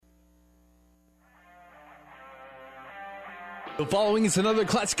The following is another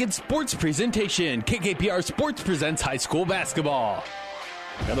Classic Kids Sports presentation. KKPR Sports presents high school basketball.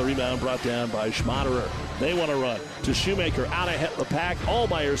 And the rebound brought down by Schmaderer. They want to run to Shoemaker out ahead of the pack all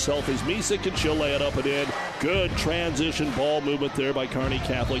by herself as Misek, and she'll lay it up and in. Good transition ball movement there by Kearney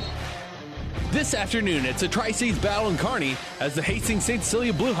Catholic. This afternoon, it's a Tri-States battle in Kearney as the Hastings St.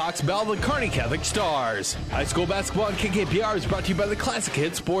 Cecilia Bluehawks battle the Kearney Catholic Stars. High school basketball on KKPR is brought to you by the Classic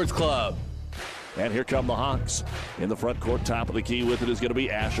Kids Sports Club. And here come the Hawks. In the front court, top of the key with it is going to be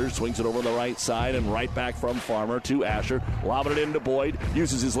Asher. Swings it over the right side and right back from Farmer to Asher. Lobbing it into Boyd.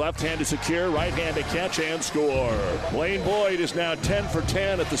 Uses his left hand to secure, right hand to catch and score. Blaine Boyd is now 10 for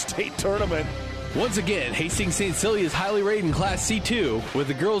 10 at the state tournament. Once again, Hastings St. Cecilia is highly rated in Class C2, with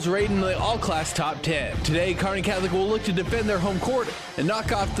the girls rated in the all-class top 10. Today, Kearney Catholic will look to defend their home court and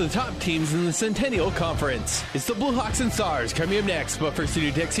knock off the top teams in the Centennial Conference. It's the Bluehawks and Stars coming up next, but first, the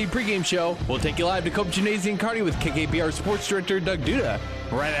New Tech Seed pregame show. We'll take you live to Cope Gymnasium Kearney with KKPR Sports Director Doug Duda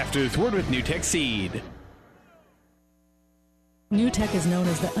right after this word with New Tech Seed. New Tech is known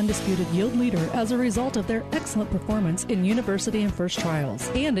as the undisputed yield leader as a result of their excellent performance in university and first trials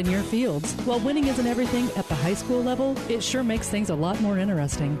and in your fields. While winning isn't everything at the high school level, it sure makes things a lot more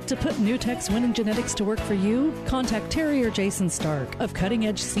interesting. To put New Tech's winning genetics to work for you, contact Terry or Jason Stark of Cutting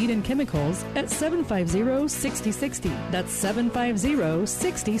Edge Seed and Chemicals at 750-6060. That's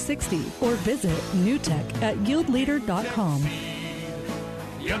 750-6060. Or visit newtech at yieldleader.com.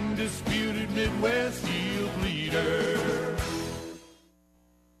 The undisputed Midwest yield leader.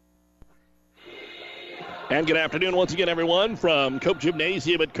 And good afternoon once again, everyone, from Cope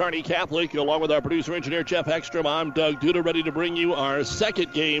Gymnasium at Kearney Catholic. Along with our producer-engineer, Jeff Ekstrom, I'm Doug Duda, ready to bring you our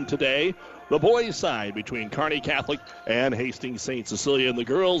second game today. The boys' side between Kearney Catholic and Hastings St. Cecilia. In the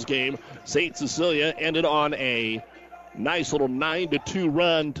girls' game, St. Cecilia ended on a nice little 9-2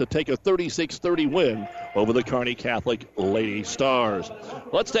 run to take a 36-30 win over the Kearney Catholic Lady Stars.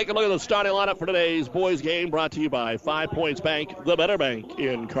 Let's take a look at the starting lineup for today's boys' game, brought to you by 5 Points Bank, the better bank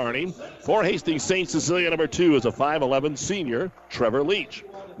in Kearney. For Hastings St. Cecilia, number 2 is a 5'11 senior, Trevor Leach.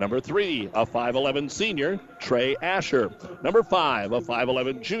 Number 3, a 5'11 senior, Trey Asher. Number 5, a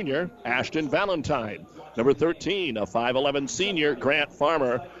 5'11 junior, Ashton Valentine. Number 13, a 5'11 senior, Grant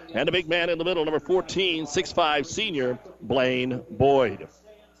Farmer. And a big man in the middle, number 14, 6'5 senior, Blaine Boyd.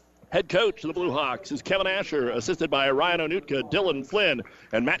 Head coach of the Bluehawks is Kevin Asher, assisted by Ryan Onutka, Dylan Flynn,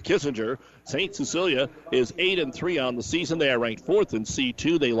 and Matt Kissinger. St. Cecilia is 8-3 on the season. They are ranked 4th in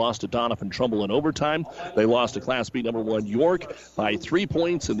C2. They lost to Donovan Trumbull in overtime. They lost to Class B number 1 York by 3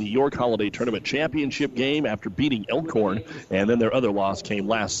 points in the York Holiday Tournament Championship game after beating Elkhorn. And then their other loss came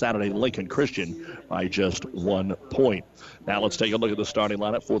last Saturday to Lincoln Christian by just 1 point. Now let's take a look at the starting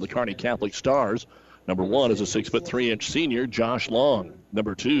lineup for the Kearney Catholic Stars. Number 1 is a 6'3" senior, Josh Long.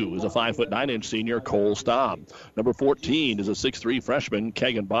 Number 2 is a 5'9" senior, Cole Staub. Number 14 is a 6'3" freshman,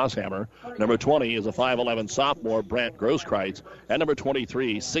 Kegan Bosshammer. Number 20 is a 5'11" sophomore, Brant Grosskreitz. And number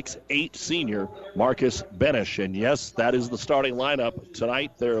 23, 6'8" senior, Marcus Benish. And yes, that is the starting lineup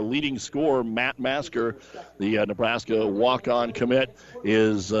tonight. Their leading scorer, Matt Masker, the Nebraska walk-on commit,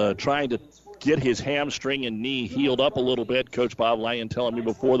 is trying to get his hamstring and knee healed up a little bit. Coach Bob Langen telling me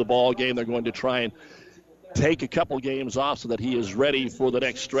before the ball game they're going to try and take a couple games off so that he is ready for the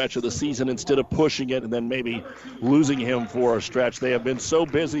next stretch of the season instead of pushing it and then maybe losing him for a stretch. They have been so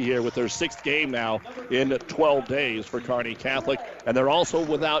busy here with their 6th game now in 12 days for Kearney Catholic, and they're also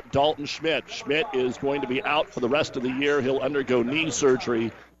without Dalton Schmidt. Schmidt is going to be out for the rest of the year. He'll undergo knee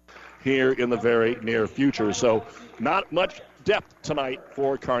surgery here in the very near future. So not much depth tonight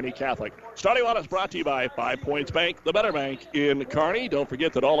for Kearney Catholic. Starting lineup is brought to you by 5 Points Bank, the better bank in Kearney. Don't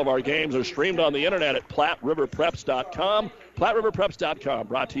forget that all of our games are streamed on the internet at PlatteRiverPreps.com. PlatteRiverPreps.com,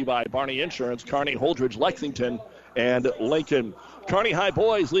 brought to you by Barney Insurance, Kearney, Holdridge, Lexington, and Lincoln. Kearney High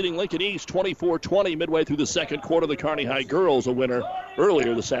boys leading Lincoln East 24-20 midway through the second quarter. The Kearney High girls a winner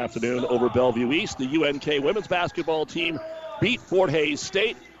earlier this afternoon over Bellevue East. The UNK women's basketball team beat Fort Hays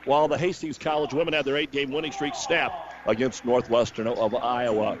State, while the Hastings College women had their 8-game winning streak snapped against Northwestern of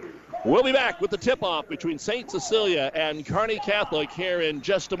Iowa. We'll be back with the tip-off between St. Cecilia and Kearney Catholic here in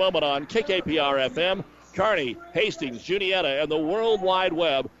just a moment on KKPR-FM, Kearney, Hastings, Juniata, and the World Wide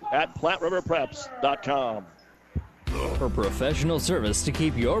Web at PlatteRiverPreps.com. For professional service to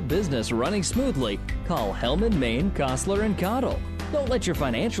keep your business running smoothly, call Hellman, Maine, Kostler, and Cottle. Don't let your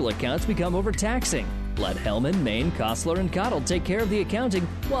financial accounts become overtaxing. Let Hellman, Maine, Kostler, and Cottle take care of the accounting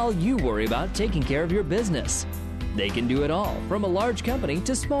while you worry about taking care of your business. They can do it all, from a large company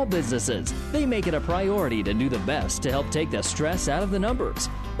to small businesses. They make it a priority to do the best to help take the stress out of the numbers.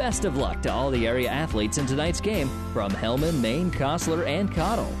 Best of luck to all the area athletes in tonight's game from Hellman, Maine, Kostler, and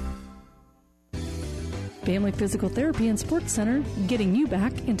Cottle. Family Physical Therapy and Sports Center, getting you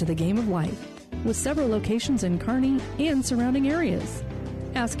back into the game of life, with several locations in Kearney and surrounding areas.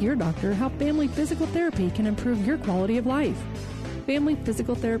 Ask your doctor how Family Physical Therapy can improve your quality of life. Family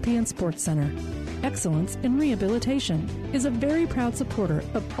Physical Therapy and Sports Center. Excellence in Rehabilitation is a very proud supporter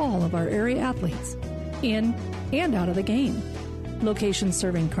of all of our area athletes, in and out of the game. Locations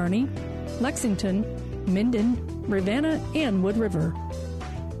serving Kearney, Lexington, Minden, Ravenna, and Wood River.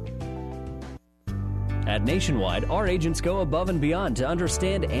 At Nationwide, our agents go above and beyond to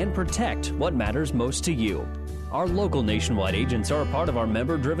understand and protect what matters most to you. Our local Nationwide agents are a part of our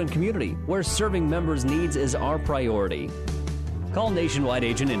member-driven community, where serving members' needs is our priority. Call Nationwide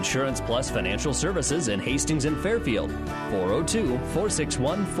Agent Insurance Plus Financial Services in Hastings and Fairfield,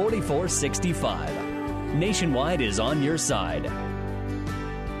 402-461-4465. Nationwide is on your side.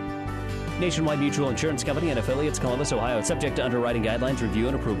 Nationwide Mutual Insurance Company and affiliates, Columbus, Ohio. Subject to underwriting guidelines, review,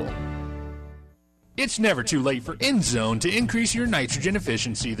 and approval. It's never too late for EndZone to increase your nitrogen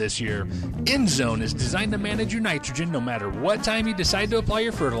efficiency this year. EndZone is designed to manage your nitrogen no matter what time you decide to apply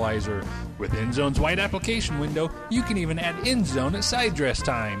your fertilizer. With EndZone's wide application window, you can even add EndZone at side dress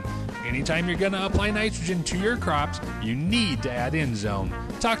time. Anytime you're going to apply nitrogen to your crops, you need to add EndZone.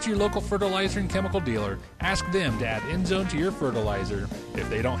 Talk to your local fertilizer and chemical dealer. Ask them to add EndZone to your fertilizer. If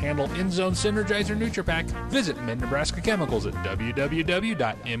they don't handle EndZone Synergizer NutriPack, visit Mid-Nebraska Chemicals at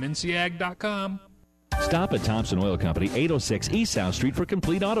www.mncag.com. Stop at Thompson Oil Company, 806 East South Street for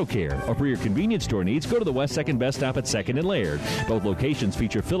complete auto care. Or for your convenience store needs, go to the West 2nd Best Stop at 2nd and Laird. Both locations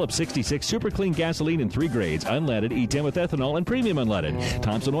feature Phillips 66 Super Clean gasoline in 3 grades, unleaded, E10 with ethanol, and premium unleaded.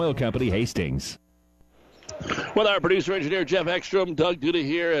 Thompson Oil Company, Hastings. With our producer engineer Jeff Ekstrom, Doug Duda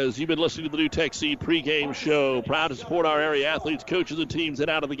here as you've been listening to the New Tech Seed pregame show. Proud to support our area athletes, coaches, and teams in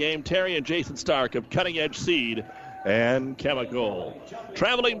out of the game. Terry and Jason Stark of Cutting Edge Seed and Chemical.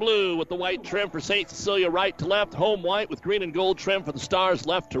 Traveling blue with the white trim for St. Cecilia, right to left. Home white with green and gold trim for the Stars,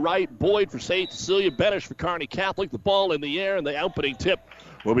 left to right. Boyd for St. Cecilia, Benish for Kearney Catholic. The ball in the air, and the opening tip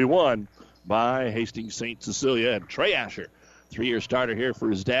will be won by Hastings St. Cecilia. And Trey Asher, 3-year starter here for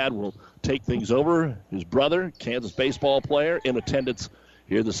his dad, will take things over. His brother, Kansas baseball player, in attendance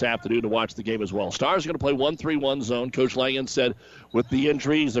here this afternoon to watch the game as well. Stars are going to play 1-3-1 zone. Coach Langen said with the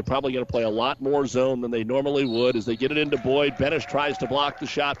injuries, they're probably going to play a lot more zone than they normally would as they get it into Boyd. Benish tries to block the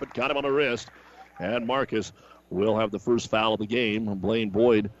shot, but got him on the wrist. And Marcus will have the first foul of the game. Blaine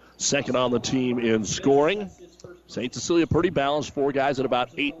Boyd, second on the team in scoring. St. Cecilia pretty balanced, 4 guys at about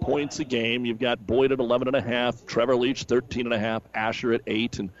 8 points a game. You've got Boyd at 11.5, Trevor Leach 13.5, Asher at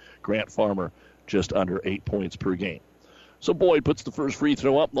 8, and Grant Farmer just under 8 points per game. So Boyd puts the first free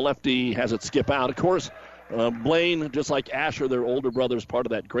throw up, and the lefty has it skip out. Of course, Blaine, just like Asher, their older brothers, part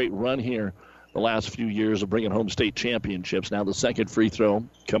of that great run here the last few years of bringing home state championships. Now the second free throw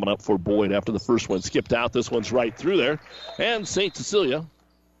coming up for Boyd after the first one skipped out. This one's right through there. And St. Cecilia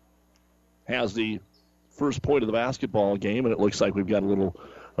has the first point of the basketball game, and it looks like we've got a little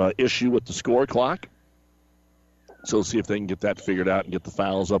issue with the score clock. So we'll see if they can get that figured out and get the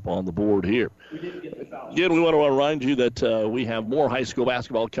fouls up on the board here. Again, we want to remind you that we have more high school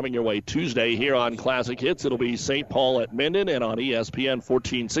basketball coming your way Tuesday here on Classic Hits. It'll be St. Paul at Minden, and on ESPN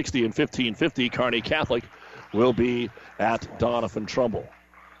 1460 and 1550, Kearney Catholic will be at Donovan Trumbull.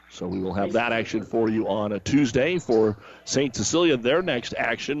 So we will have that action for you on a Tuesday. For St. Cecilia, their next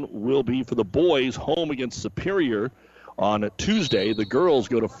action will be for the boys home against Superior on Tuesday. The girls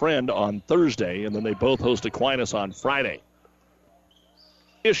go to Friend on Thursday, and then they both host Aquinas on Friday.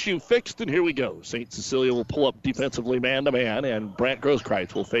 Issue fixed, and here we go. St. Cecilia will pull up defensively man-to-man, and Brant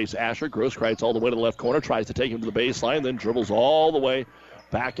Grosskreitz will face Asher. Grosskreitz all the way to the left corner, tries to take him to the baseline, then dribbles all the way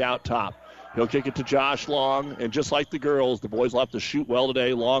back out top. He'll kick it to Josh Long, and just like the girls, the boys will have to shoot well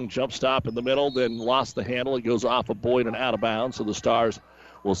today. Long jump stop in the middle, then lost the handle. It goes off of Boyd and out of bounds, so the Stars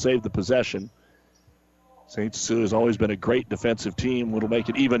will save the possession. St. Cecilia has always been a great defensive team. It'll make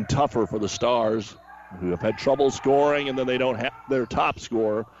it even tougher for the Stars, who have had trouble scoring, and then they don't have their top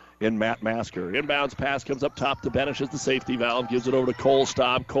scorer in Matt Masker. Inbounds pass comes up top to Benish as the safety valve, gives it over to Cole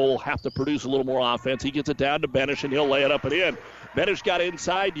Staub. Cole have to produce a little more offense. He gets it down to Benish, and he'll lay it up and in. Benish got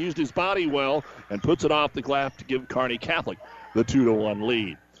inside, used his body well, and puts it off the glass to give Kearney Catholic the 2-1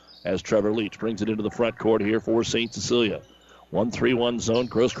 lead as Trevor Leach brings it into the front court here for St. Cecilia. 1-3-1 zone.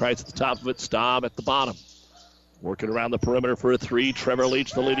 Grosskreitz at the top of it, Staub at the bottom. Working around the perimeter for a 3. Trevor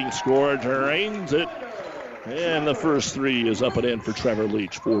Leach, the leading scorer, drains it. And the first 3 is up and in for Trevor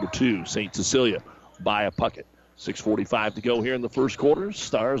Leach, 4-2. St. Cecilia by a bucket. 6:45 to go here in the first quarter.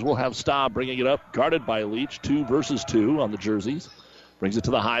 Stars will have Staub bringing it up, guarded by Leach. 2 versus 2 on the jerseys. Brings it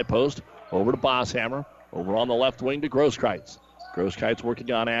to the high post. Over to Bosshammer. Over on the left wing to Grosskreitz. Grosskite's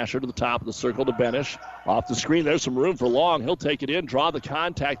working on Asher to the top of the circle to Benish. Off the screen, there's some room for Long. He'll take it in, draw the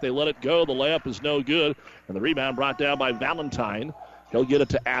contact. They let it go. The layup is no good. And the rebound brought down by Valentine. He'll get it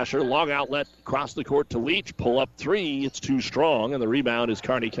to Asher. Long outlet across the court to Leach. Pull up three. It's too strong. And the rebound is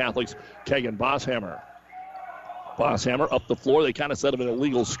Kearney Catholic's Kegan Bosshammer. Bosshammer up the floor. They kind of set him an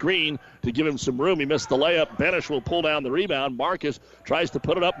illegal screen to give him some room. He missed the layup. Benish will pull down the rebound. Marcus tries to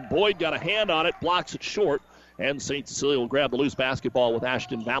put it up. Boyd got a hand on it, blocks it short. And St. Cecilia will grab the loose basketball with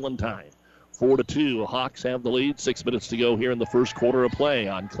Ashton Valentine. 4-2. Hawks have the lead. 6 minutes to go here in the first quarter of play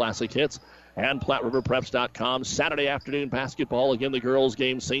on Classic Hits and PlatteRiverPreps.com. Saturday afternoon basketball. Again, the girls'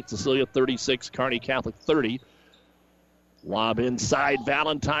 game. St. Cecilia 36, Kearney Catholic 30. Lob inside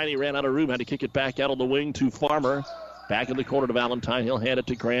Valentine. He ran out of room. Had to kick it back out on the wing to Farmer. Back in the corner to Valentine. He'll hand it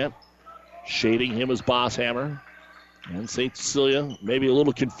to Grant. Shading him is Bosshammer. And St. Cecilia maybe a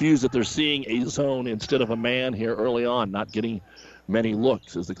little confused that they're seeing a zone instead of a man here early on. Not getting many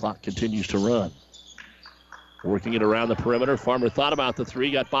looks as the clock continues to run. Working it around the perimeter. Farmer thought about the three.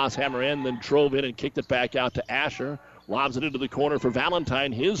 Got Bosshammer in, then drove in and kicked it back out to Asher. Lobs it into the corner for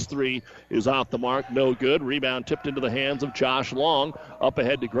Valentine. His three is off the mark. No good. Rebound tipped into the hands of Josh Long. Up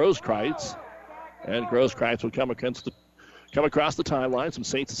ahead to Grosskreitz. And Grosskreitz will come across the timeline. Some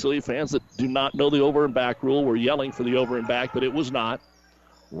St. Cecilia fans that do not know the over and back rule were yelling for the over and back, but it was not.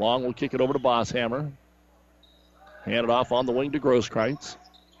 Long will kick it over to Bosshammer. Hand it off on the wing to Grosskreitz.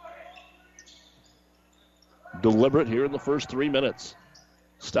 Deliberate here in the first 3 minutes.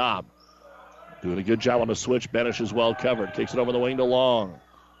 Staub doing a good job on the switch. Benish is well covered. Kicks it over the wing to Long.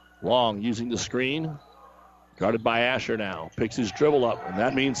 Long using the screen. Guarded by Asher now. Picks his dribble up, and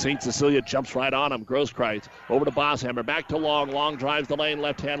that means St. Cecilia jumps right on him. Grosskreitz over to Bosshammer. Back to Long. Long drives the lane.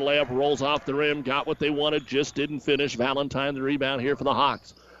 Left-hand layup. Rolls off the rim. Got what they wanted. Just didn't finish. Valentine the rebound here for the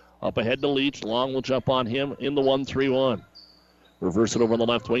Hawks. Up ahead to Leach. Long will jump on him in the 1-3-1. Reverse it over on the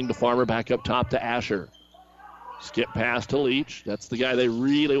left wing to Farmer. Back up top to Asher. Skip pass to Leach. That's the guy they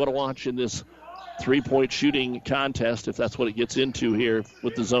really want to watch in this three-point shooting contest, if that's what it gets into here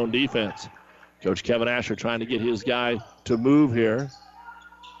with the zone defense. Coach Kevin Asher trying to get his guy to move here.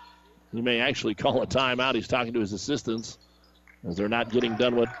 He may actually call a timeout. He's talking to his assistants as they're not getting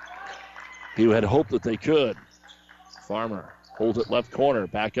done what he had hoped that they could. Farmer holds it left corner.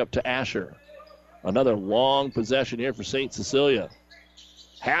 Back up to Asher. Another long possession here for St. Cecilia.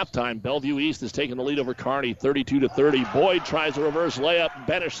 Halftime, Bellevue East has taken the lead over Kearney, 32-30. Boyd tries a reverse layup.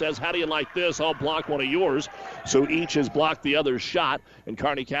 Benish says, how do you like this? I'll block one of yours. So each has blocked the other's shot, and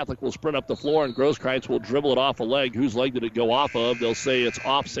Kearney Catholic will sprint up the floor, and Grosskreitz will dribble it off a leg. Whose leg did it go off of? They'll say it's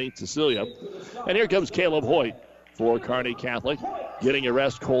off St. Cecilia. And here comes Caleb Hoyt for Kearney Catholic. Getting a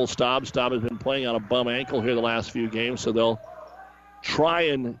rest, Cole Staub. Staub has been playing on a bum ankle here the last few games, so they'll try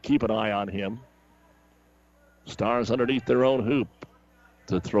and keep an eye on him. Stars underneath their own hoop.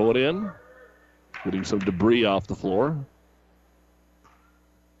 To throw it in, getting some debris off the floor.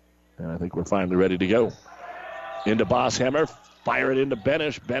 And I think we're finally ready to go. Into Bosshammer, fire it into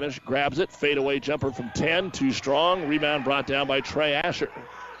Benish. Benish grabs it, fadeaway jumper from 10, too strong. Rebound brought down by Trey Asher.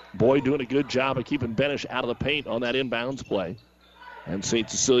 Boyd doing a good job of keeping Benish out of the paint on that inbounds play. And St.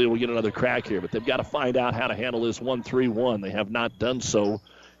 Cecilia will get another crack here, but they've got to find out how to handle this 1-3-1. They have not done so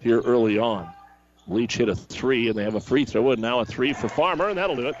here early on. Leach hit a three, and they have a free throw, and now a three for Farmer, and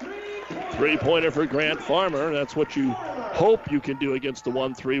that'll do it. Three-pointer for Grant Farmer. That's what you hope you can do against the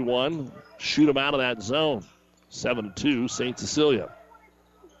 1-3-1. Shoot them out of that zone. 7-2, St. Cecilia.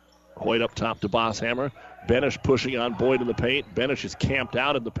 Hoyt up top to Bosshammer. Benish pushing on Boyd in the paint. Benish is camped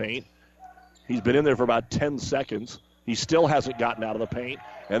out in the paint. He's been in there for about 10 seconds. He still hasn't gotten out of the paint,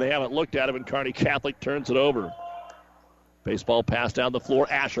 and they haven't looked at him, and Kearney Catholic turns it over. Baseball pass down the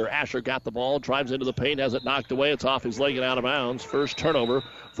floor. Asher got the ball, drives into the paint, has it knocked away. It's off his leg and out of bounds. First turnover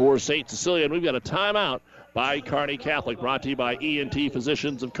for St. Cecilia, and we've got a timeout by Kearney Catholic, brought to you by E&T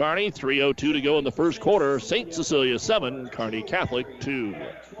Physicians of Kearney. 3:02 to go in the first quarter. St. Cecilia 7, Kearney Catholic 2.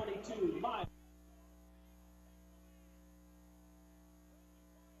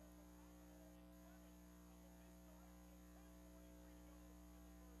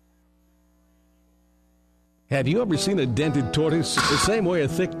 Have you ever seen a dented tortoise? The same way a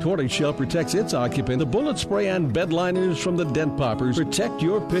thick tortoise shell protects its occupant, the bullet spray on bed liners from the Dent Poppers protect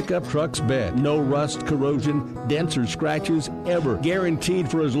your pickup truck's bed. No rust, corrosion, dents, or scratches ever.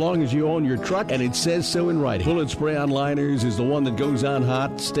 Guaranteed for as long as you own your truck, and it says so in writing. Bullet spray on liners is the one that goes on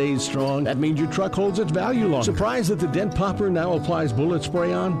hot, stays strong. That means your truck holds its value longer. Surprised that the Dent Popper now applies bullet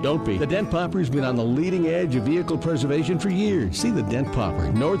spray on? Don't be. The Dent Popper's been on the leading edge of vehicle preservation for years. See the Dent Popper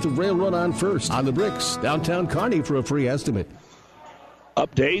north of Railroad on First, on the Bricks, downtown Kearney for a free estimate.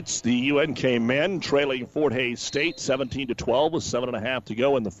 Updates, the UNK men trailing Fort Hays State 17-12 with 7.5 to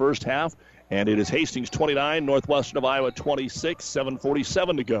go in the first half. And it is Hastings 29, Northwestern of Iowa 26,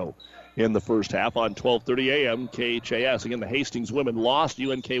 7:47 to go in the first half on 12:30 a.m. KHAS. Again, the Hastings women lost.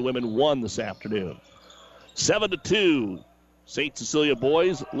 UNK women won this afternoon. 7-2. St. Cecilia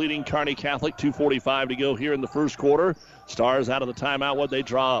boys leading Kearney Catholic. 2:45 to go here in the first quarter. Stars out of the timeout. What they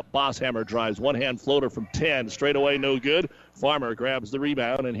draw up. Bosshammer drives. One-hand floater from 10. Straight away, no good. Farmer grabs the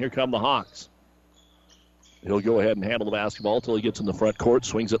rebound, and here come the Hawks. He'll go ahead and handle the basketball until he gets in the front court.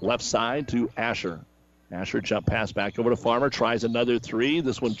 Swings it left side to Asher. Asher jump pass back over to Farmer. Tries another three.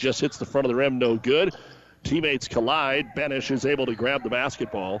 This one just hits the front of the rim. No good. Teammates collide. Benish is able to grab the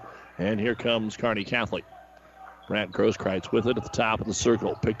basketball. And here comes Kearney Catholic. Brant Grosskreitz with it at the top of the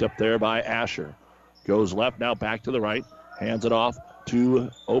circle. Picked up there by Asher. Goes left, now back to the right. Hands it off to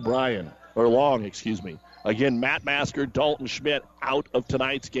Long. Again, Matt Masker, Dalton Schmidt out of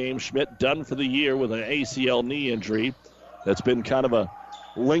tonight's game. Schmidt done for the year with an ACL knee injury. That's been kind of a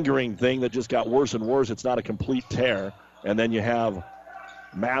lingering thing that just got worse and worse. It's not a complete tear. And then you have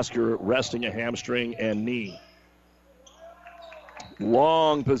Masker resting a hamstring and knee.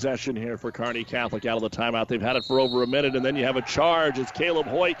 Long possession here for Kearney Catholic out of the timeout. They've had it for over a minute, and then you have a charge as Caleb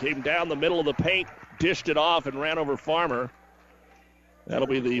Hoyt came down the middle of the paint, dished it off, and ran over Farmer. That'll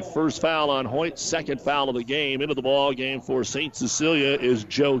be the first foul on Hoyt, second foul of the game. Into the ball game for St. Cecilia is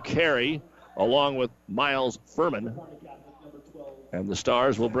Joe Carey, along with Miles Furman. And the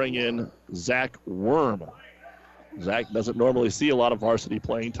Stars will bring in Zach Worm. Zach doesn't normally see a lot of varsity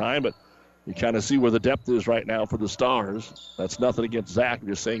playing time, but you kind of see where the depth is right now for the Stars. That's nothing against Zach. I'm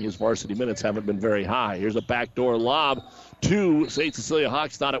just saying his varsity minutes haven't been very high. Here's a backdoor lob to St. Cecilia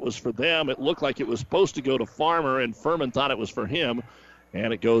Hawks. Thought it was for them. It looked like it was supposed to go to Farmer, and Furman thought it was for him.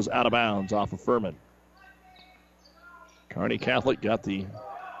 And it goes out of bounds off of Furman. Kearney Catholic got the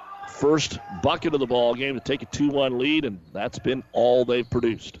first bucket of the ball game to take a 2-1 lead, and that's been all they've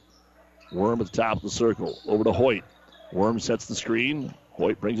produced. Worm at the top of the circle. Over to Hoyt. Worm sets the screen.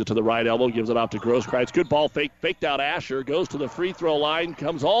 Hoyt brings it to the right elbow, gives it off to Grosskreitz. Good ball fake, faked out Asher, goes to the free throw line,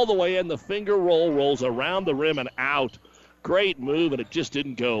 comes all the way in, the finger roll, rolls around the rim and out. Great move, and it just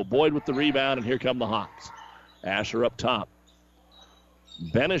didn't go. Boyd with the rebound, and here come the Hawks. Asher up top.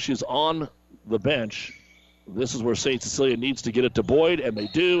 Benish is on the bench. This is where St. Cecilia needs to get it to Boyd, and they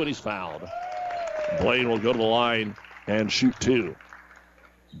do, and he's fouled. Blaine will go to the line and shoot two.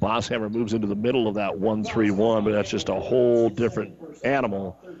 Bosshammer moves into the middle of that 1-3-1, but that's just a whole different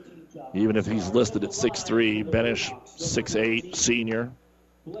animal. Even if he's listed at 6'3", Benish 6'8", senior.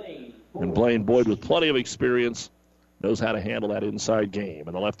 And Blaine Boyd, with plenty of experience, knows how to handle that inside game.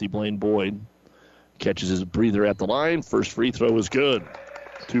 And the lefty Blaine Boyd catches his breather at the line. First free throw is good.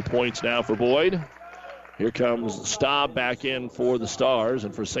 2 points now for Boyd. Here comes Staub back in for the Stars.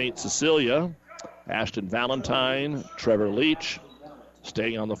 And for St. Cecilia, Ashton Valentine, Trevor Leach.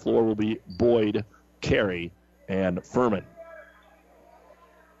 Staying on the floor will be Boyd, Carey, and Furman.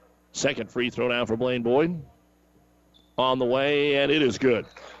 Second free throw now for Blaine Boyd. On the way, and it is good.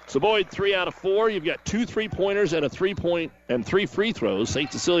 So Boyd, 3 out of 4. You've got 2 3-pointers and a 3-point and 3 free throws.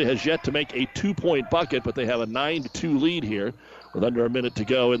 St. Cecilia has yet to make a 2-point bucket, but they have a 9-2 lead here with under a minute to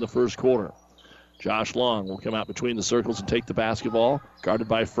go in the first quarter. Josh Long will come out between the circles and take the basketball. Guarded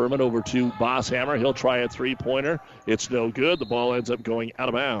by Furman over to Bosshammer. He'll try a 3-pointer. It's no good. The ball ends up going out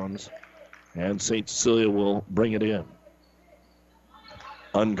of bounds. And St. Cecilia will bring it in.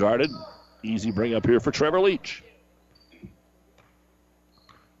 Unguarded. Easy bring up here for Trevor Leach.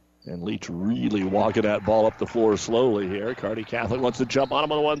 And Leach really walking that ball up the floor slowly here. Kearney Catholic wants to jump on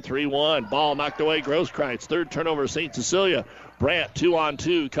him on the 1-3-1. Ball knocked away. Grosskreitz. Third turnover, St. Cecilia. Brandt,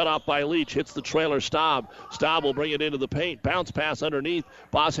 2-on-2, cut off by Leach. Hits the trailer, Staub. Staub will bring it into the paint. Bounce pass underneath.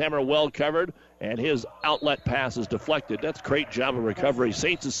 Bosshammer well covered, and his outlet pass is deflected. That's a great job of recovery.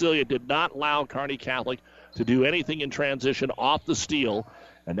 St. Cecilia did not allow Kearney Catholic to do anything in transition off the steal,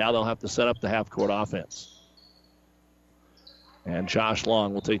 and now they'll have to set up the half-court offense. And Josh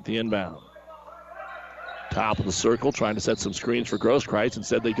Long will take the inbound. Top of the circle, trying to set some screens for Grosskreitz.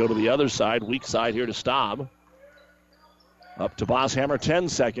 Instead, they go to the other side. Weak side here to Staub. Up to Bosshammer, 10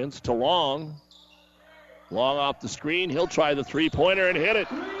 seconds to Long. Long off the screen. He'll try the 3-pointer and hit it.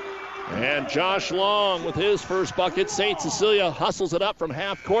 And Josh Long with his first bucket. St. Cecilia hustles it up from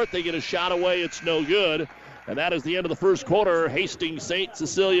half court. They get a shot away. It's no good. And that is the end of the first quarter. Hastings St.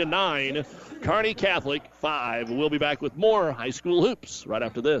 Cecilia 9. Kearney Catholic 5. We'll be back with more high school hoops right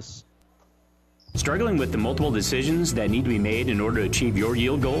after this. Struggling with the multiple decisions that need to be made in order to achieve your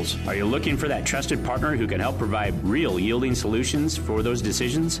yield goals? Are you looking for that trusted partner who can help provide real yielding solutions for those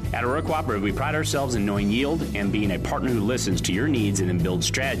decisions? At Aurora Cooperative, we pride ourselves in knowing yield and being a partner who listens to your needs and then builds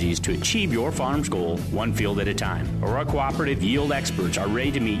strategies to achieve your farm's goal one field at a time. Aurora Cooperative yield experts are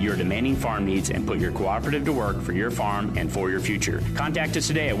ready to meet your demanding farm needs and put your cooperative to work for your farm and for your future. Contact us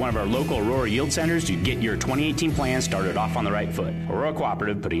today at one of our local Aurora yield centers to get your 2018 plan started off on the right foot. Aurora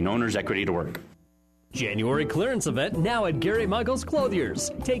Cooperative, putting owner's equity to work. January clearance event now at Gary Michaels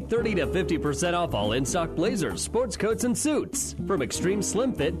Clothiers. Take 30 to 50% off all in-stock blazers, sports coats, and suits. From extreme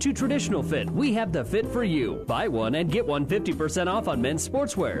slim fit to traditional fit, we have the fit for you. Buy one and get one 50% off on men's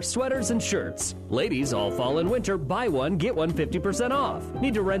sportswear, sweaters, and shirts. Ladies, all fall and winter, buy one, get one 50% off.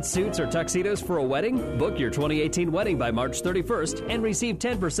 Need to rent suits or tuxedos for a wedding? Book your 2018 wedding by March 31st and receive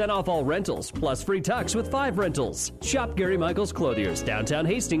 10% off all rentals, plus free tux with 5 rentals. Shop Gary Michaels Clothiers, downtown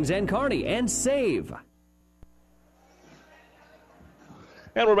Hastings and Kearney, and save.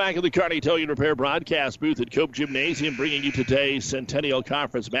 And we're back in the Kearney Towing and Repair broadcast booth at Cope Gymnasium, bringing you today's Centennial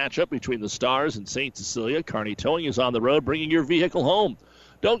Conference matchup between the Stars and St. Cecilia. Kearney Towing is on the road, bringing your vehicle home.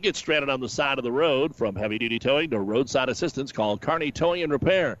 Don't get stranded on the side of the road. From heavy-duty towing to roadside assistance, call Kearney Towing and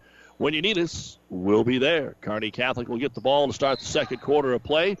Repair. When you need us, we'll be there. Kearney Catholic will get the ball to start the second quarter of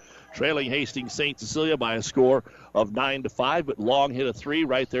play, trailing Hastings St. Cecilia by a score of 9-5, but Long hit a 3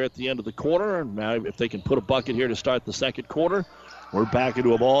 right there at the end of the quarter. And now if they can put a bucket here to start the second quarter, we're back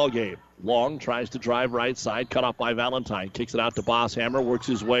into a ball game. Long tries to drive right side, cut off by Valentine. Kicks it out to Bosshammer, works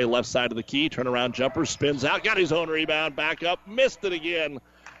his way left side of the key, turnaround jumper, spins out, got his own rebound, back up, missed it again.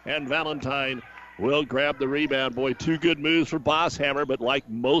 And Valentine will grab the rebound. Boy, 2 good moves for Bosshammer, but like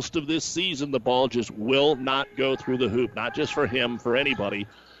most of this season, the ball just will not go through the hoop. Not just for him, for anybody.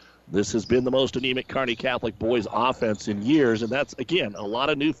 This has been the most anemic Kearney Catholic boys offense in years, and that's, again, a lot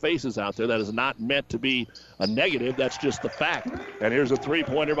of new faces out there. That is not meant to be a negative. That's just the fact. And here's a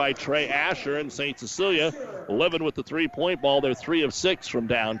three-pointer by Trey Asher, and St. Cecilia living with the three-point ball. They're 3 of 6 from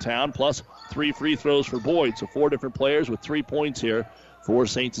downtown, plus 3 free throws for Boyd. So 4 different players with 3 points here for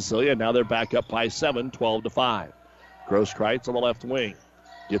St. Cecilia. Now they're back up by 7, 12-5. Grosskreitz on the left wing.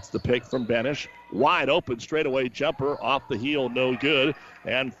 Gets the pick from Benish. Wide open straightaway jumper off the heel, no good.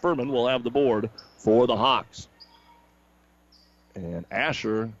 And Furman will have the board for the Hawks. And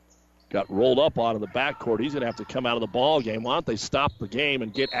Asher got rolled up out of the backcourt. He's going to have to come out of the ball game. Why don't they stop the game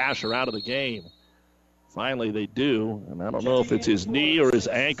and get Asher out of the game? Finally they do. And I don't know if it's his knee or his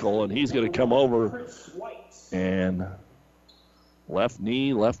ankle. And he's going to come over. And left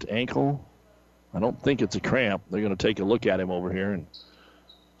knee, left ankle. I don't think it's a cramp. They're going to take a look at him over here and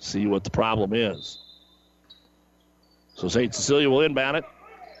see what the problem is. So St. Cecilia will inbound it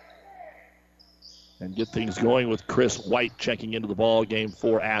and get things going with Chris White checking into the ball game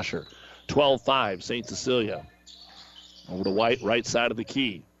for Asher. 12-5, St. Cecilia. Over to White, right side of the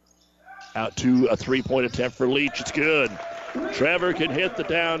key. Out to a three-point attempt for Leach. It's good. Trevor can hit the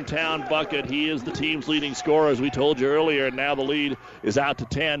downtown bucket. He is the team's leading scorer, as we told you earlier, and now the lead is out to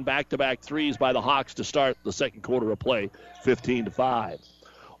 10. Back-to-back threes by the Hawks to start the second quarter of play, 15-5.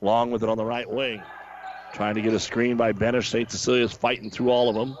 Long with it on the right wing. Trying to get a screen by Benish. St. Cecilia's fighting through all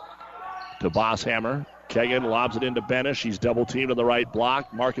of them. To Bosshammer. Kegan lobs it into Benish. He's double-teamed on the right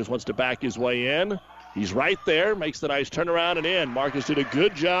block. Marcus wants to back his way in. He's right there. Makes the nice turnaround and in. Marcus did a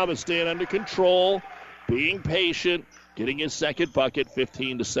good job of staying under control, being patient, getting his second bucket,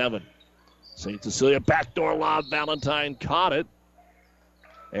 15-7. St. Cecilia backdoor lob. Valentine caught it.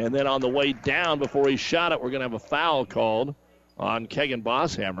 And then on the way down before he shot it, we're going to have a foul called on Kegan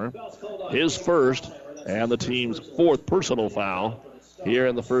Bosshammer, his first and the team's 4th personal foul here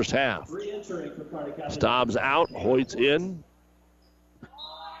in the first half. Staub's out, Hoyt's in,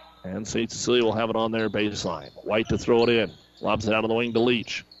 and St. Cecilia will have it on their baseline. White to throw it in, lobs it out on the wing to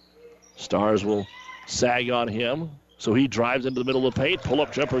Leach. Stars will sag on him, so he drives into the middle of the paint,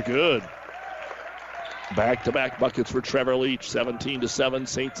 pull-up jumper, good. Back-to-back buckets for Trevor Leach, 17-7,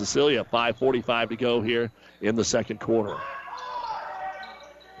 St. Cecilia, 5:45 to go here in the second quarter.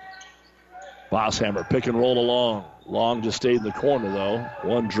 Bosshammer, pick and roll along. Long just stayed in the corner, though.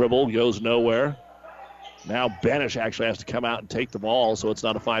 One dribble, goes nowhere. Now Benish actually has to come out and take the ball, so it's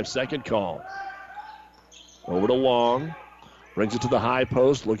not a 5-second call. Over to Long. Brings it to the high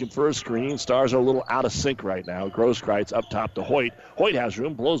post, looking for a screen. Stars are a little out of sync right now. Grosskreitz up top to Hoyt. Hoyt has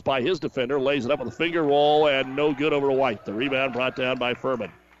room, blows by his defender, lays it up with a finger roll, and no good over to White. The rebound brought down by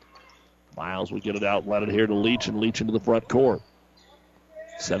Furman. Miles will get it out, let it here to Leach, and Leach into the front court.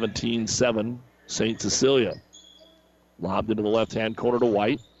 17-7, St. Cecilia. Lobbed into the left-hand corner to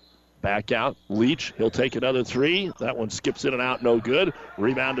White. Back out. Leach, he'll take another three. That one skips in and out, no good.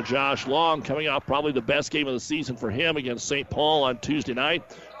 Rebound to Josh Long, coming off probably the best game of the season for him against St. Paul on Tuesday night.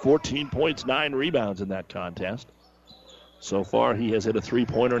 14 points, 9 rebounds in that contest. So far, he has hit a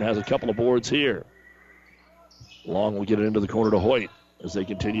three-pointer and has a couple of boards here. Long will get it into the corner to Hoyt as they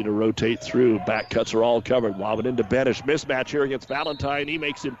continue to rotate through. Back cuts are all covered. Lob it into Benish. Mismatch here against Valentine. He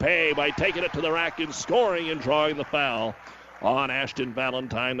makes him pay by taking it to the rack and scoring and drawing the foul on Ashton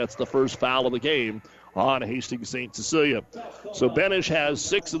Valentine. That's the first foul of the game on Hastings St. Cecilia. So Benish has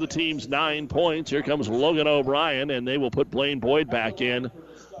 6 of the team's 9 points. Here comes Logan O'Brien, and they will put Blaine Boyd back in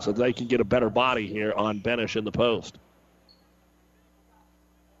so they can get a better body here on Benish in the post.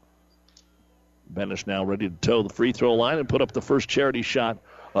 Benish now ready to toe the free throw line and put up the first charity shot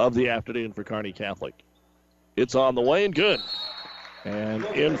of the afternoon for Kearney Catholic. It's on the way and good. And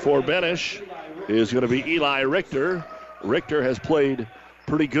in for Benish is going to be Eli Richter. Richter has played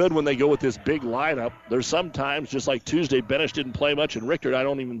pretty good when they go with this big lineup. There's sometimes, just like Tuesday, Benish didn't play much, and Richter, I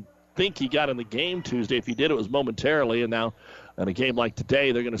don't even think he got in the game Tuesday. If he did, it was momentarily, and now in a game like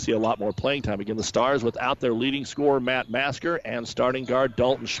today, they're going to see a lot more playing time. Again, the Stars without their leading scorer, Matt Masker, and starting guard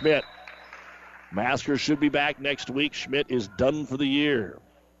Dalton Schmidt. Masker should be back next week. Schmidt is done for the year.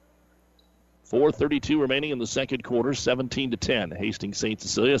 4:32 remaining in the second quarter, 17-10. Hastings St.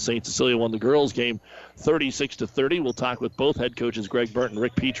 Cecilia. St. Cecilia won the girls' game 36-30. We'll talk with both head coaches, Greg Burton and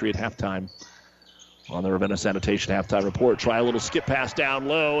Rick Petrie, at halftime on the Ravenna Sanitation halftime report. Try a little skip pass down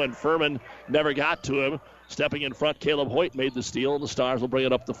low, and Furman never got to him. Stepping in front, Caleb Hoyt made the steal, and the Stars will bring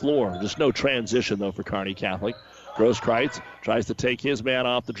it up the floor. Just no transition, though, for Kearney Catholic. Grosskreitz tries to take his man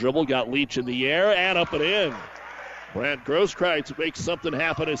off the dribble, got Leach in the air, and up and in. Brant Grosskreitz makes something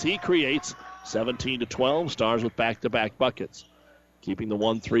happen as he creates 17-12. Stars with back-to-back buckets. Keeping the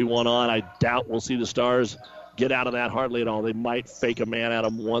 1-3-1 on. I doubt we'll see the Stars get out of that hardly at all. They might fake a man at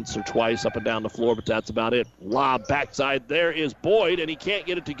him once or twice up and down the floor, but that's about it. Lob backside. There is Boyd, and he can't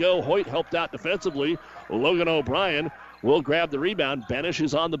get it to go. Hoyt helped out defensively. Logan O'Brien will grab the rebound. Benish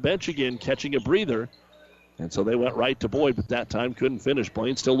is on the bench again, catching a breather. And so they went right to Boyd, but that time couldn't finish.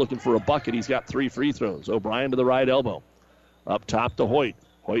 Blaine still looking for a bucket. He's got 3 free throws. O'Brien to the right elbow. Up top to Hoyt.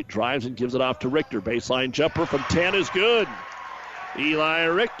 Hoyt drives and gives it off to Richter. Baseline jumper from 10 is good. Eli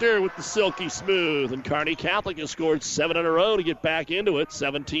Richter with the silky smooth. And Kearney Catholic has scored 7 in a row to get back into it.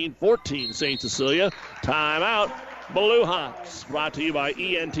 17-14 St. Cecilia. Timeout. Blue Hawks. Brought to you by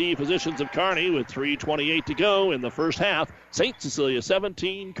ENT Physicians of Kearney with 3:28 to go in the first half. St. Cecilia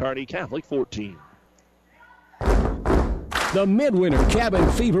 17, Kearney Catholic 14. The Midwinter Cabin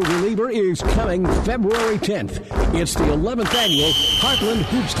Fever Reliever is coming February 10th. It's the 11th annual Heartland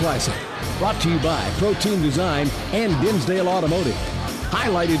Hoops Classic. Brought to you by Protein Design and Dinsdale Automotive.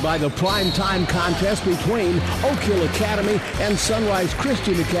 Highlighted by the primetime contest between Oak Hill Academy and Sunrise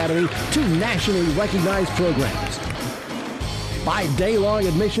Christian Academy, 2 nationally recognized programs. Buy day-long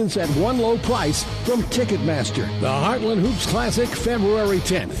admissions at one low price from Ticketmaster. The Heartland Hoops Classic, February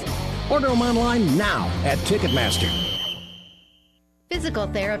 10th. Order them online now at Ticketmaster. Physical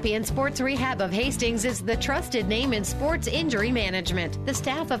Therapy and Sports Rehab of Hastings is the trusted name in sports injury management. The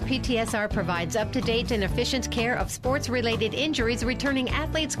staff of PTSR provides up-to-date and efficient care of sports-related injuries, returning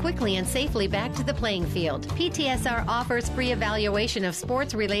athletes quickly and safely back to the playing field. PTSR offers free evaluation of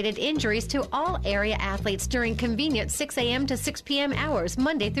sports-related injuries to all area athletes during convenient 6 a.m. to 6 p.m. hours,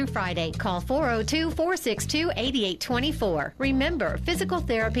 Monday through Friday. Call 402-462-8824. Remember, Physical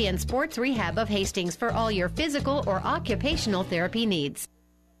Therapy and Sports Rehab of Hastings for all your physical or occupational therapy needs.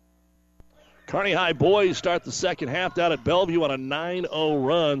 Kearney High boys start the second half down at Bellevue on a 9-0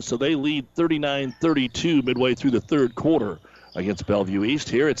 run, so they lead 39-32 midway through the third quarter against Bellevue East.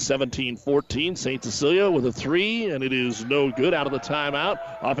 Here it's 17-14. St. Cecilia with a 3, and it is no good out of the timeout.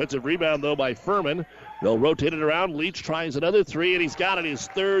 Offensive rebound, though, by Furman. They'll rotate it around. Leach tries another 3, and he's got it, his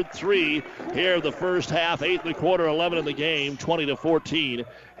third 3 here of the first half. 8 in the quarter, 11 in the game, 20-14,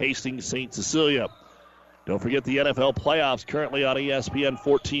 Hastings St. Cecilia. Don't forget the NFL playoffs currently on ESPN,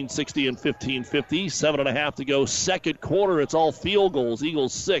 1460 and 1550. 7.5 to go. Second quarter, it's all field goals.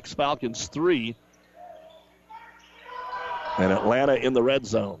 Eagles 6, Falcons 3. And Atlanta in the red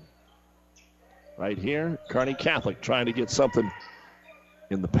zone. Right here, Kearney Catholic trying to get something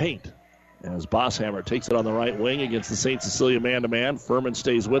in the paint. As Bosshammer takes it on the right wing against the St. Cecilia man-to-man. Furman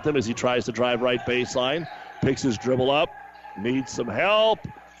stays with him as he tries to drive right baseline. Picks his dribble up. Needs some help.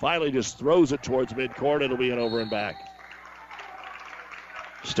 Finally just throws it towards midcourt. It'll be an over and back.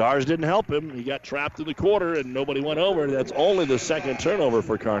 Stars didn't help him. He got trapped in the quarter and nobody went over. That's only the second turnover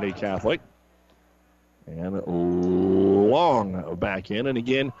for Kearney Catholic. And long Long back in. And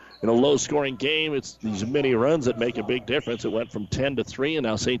again, in a low-scoring game, it's these mini runs that make a big difference. It went from 10-3, and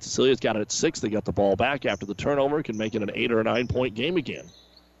now St. Cecilia's got it at 6. They got the ball back after the turnover, can make it an 8 or a 9-point game again.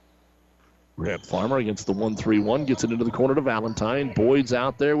 Grant Farmer against the 1-3-1, gets it into the corner to Valentine. Boyd's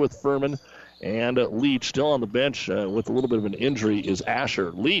out there with Furman. And Leach still on the bench with a little bit of an injury is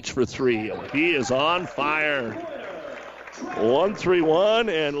Asher. Leach for 3. He is on fire. 1-3-1,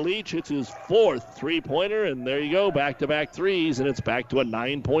 and Leach hits his 4th three-pointer, and there you go, back-to-back threes, and it's back to a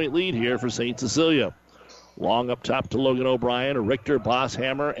 9-point lead here for St. Cecilia. Long up top to Logan O'Brien, Richter,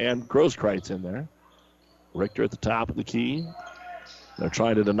 Bosshammer, and Grosskreitz in there. Richter at the top of the key. They're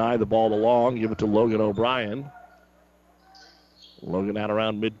trying to deny the ball to Long, give it to Logan O'Brien. Logan out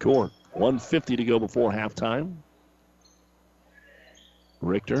around midcourt. 1:50 to go before halftime.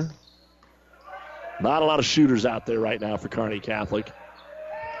 Richter. Not a lot of shooters out there right now for Kearney Catholic.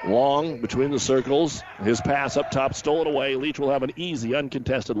 Long between the circles. His pass up top stolen away. Leach will have an easy,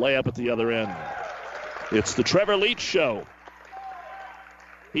 uncontested layup at the other end. It's the Trevor Leach show.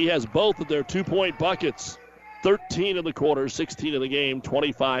 He has both of their 2-point buckets. 13 in the quarter, 16 in the game,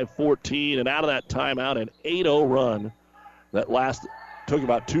 25-14. And out of that timeout, an 8-0 run that took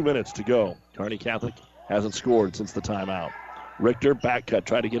about 2 minutes to go. Kearney Catholic hasn't scored since the timeout. Richter, back cut,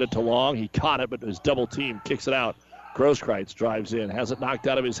 tried to get it to Long. He caught it, but his double team kicks it out. Grosskreitz drives in, has it knocked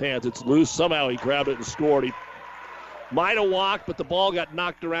out of his hands. It's loose. Somehow he grabbed it and scored. He might have walked, but the ball got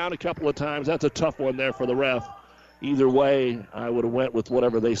knocked around a couple of times. That's a tough one there for the ref. Either way, I would have went with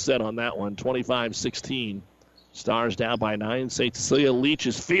whatever they said on that one. 25-16. Stars down by 9. St. Cecilia. Leach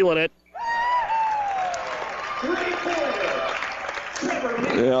is feeling it.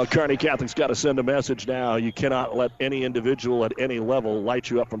 Yeah, Kearney Catholic's got to send a message now. You cannot let any individual at any level light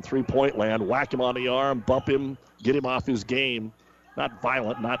you up from three-point land. Whack him on the arm, bump him, get him off his game. Not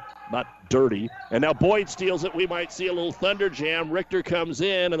violent, not dirty. And now Boyd steals it. We might see a little thunder jam. Richter comes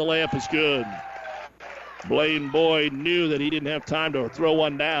in, and the layup is good. Blaine Boyd knew that he didn't have time to throw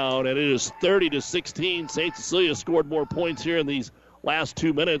one down, and it is 30-16. St. Cecilia scored more points here in these last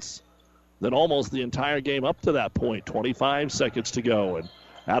 2 minutes than almost the entire game up to that point. 25 seconds to go. And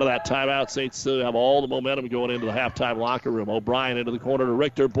out of that timeout, St. Cecilia have all the momentum going into the halftime locker room. O'Brien into the corner to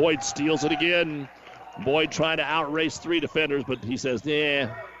Richter. Boyd steals it again. Boyd trying to outrace 3 defenders, but he says,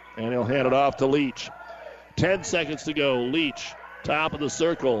 yeah, and he'll hand it off to Leach. 10 seconds to go. Leach, top of the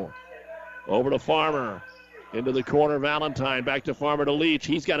circle. Over to Farmer. Into the corner, Valentine. Back to Farmer to Leach.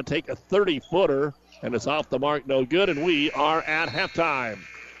 He's got to take a 30-footer, and it's off the mark, no good, and we are at halftime.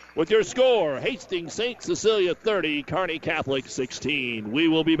 With your score, Hastings St. Cecilia 30, Kearney Catholic 16. We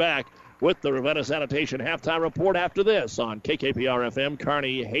will be back with the Ravenna Sanitation halftime report after this on KKPR-FM,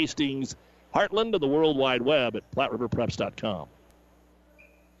 Kearney, Hastings, Heartland, and the World Wide Web at PlatteRiverPreps.com.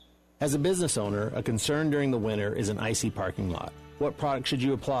 As a business owner, a concern during the winter is an icy parking lot. What product should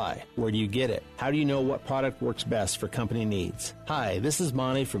you apply? Where do you get it? How do you know what product works best for company needs? Hi, this is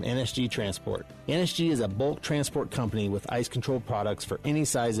Monty from NSG Transport. NSG is a bulk transport company with ice control products for any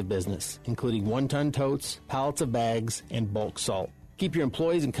size of business, including 1-ton totes, pallets of bags, and bulk salt. Keep your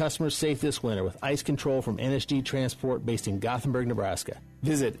employees and customers safe this winter with ice control from NSG Transport based in Gothenburg, Nebraska.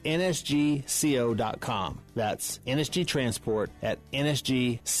 Visit nsgco.com. That's NSG Transport at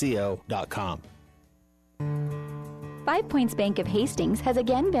nsgco.com. 5 Points Bank of Hastings has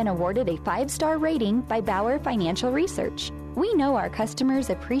again been awarded a 5-star rating by Bauer Financial Research. We know our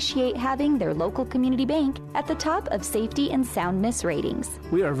customers appreciate having their local community bank at the top of safety and soundness ratings.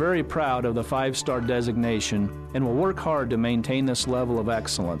 We are very proud of the 5-star designation and will work hard to maintain this level of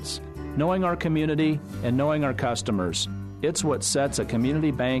excellence. Knowing our community and knowing our customers, it's what sets a community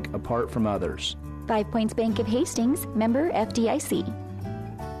bank apart from others. 5 Points Bank of Hastings, member FDIC.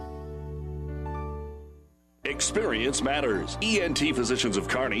 Experience matters. ENT Physicians of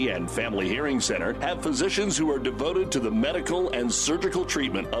Kearney and Family Hearing Center have physicians who are devoted to the medical and surgical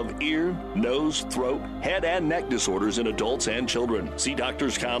treatment of ear, nose, throat, head, and neck disorders in adults and children. See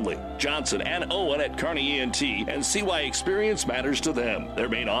Doctors Conley, Johnson, and Owen at Kearney ENT and see why experience matters to them. Their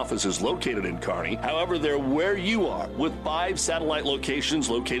main office is located in Kearney. However, they're where you are with 5 satellite locations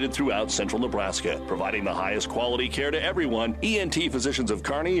located throughout central Nebraska, providing the highest quality care to everyone. ENT Physicians of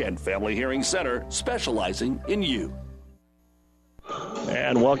Kearney and Family Hearing Center, specializing in you.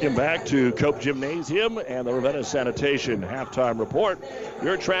 And welcome back to Cope Gymnasium and the Ravenna Sanitation halftime report.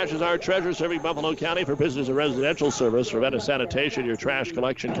 Your trash is our treasure, serving Buffalo County for business and residential service. Ravenna Sanitation, your trash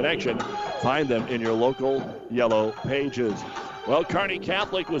collection connection. Find them in your local yellow pages. Well, Kearney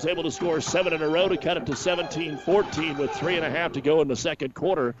Catholic was able to score 7 in a row to cut it to 17-14 with 3.5 to go in the second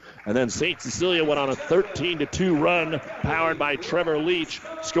quarter. And then St. Cecilia went on a 13-2 run powered by Trevor Leach,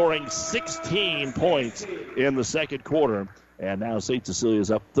 scoring 16 points in the second quarter. And now St. Cecilia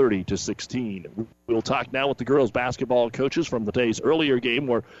is up 30-16. We'll talk now with the girls basketball coaches from the day's earlier game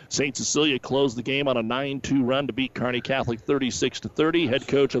where St. Cecilia closed the game on a 9-2 run to beat Kearney Catholic 36-30. Head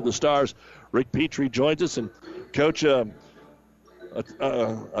coach of the Stars, Rick Petrie, joins us. And Coach, a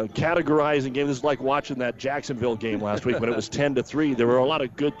categorizing game. This is like watching that Jacksonville game last week when it was 10-3. There were a lot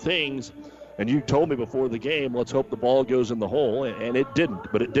of good things, and you told me before the game, let's hope the ball goes in the hole, and it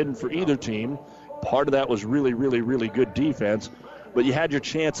didn't. But it didn't for either team. Part of that was really, really, really good defense. But you had your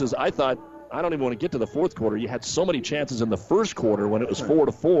chances. I thought, I don't even want to get to the fourth quarter. You had so many chances in the first quarter when it was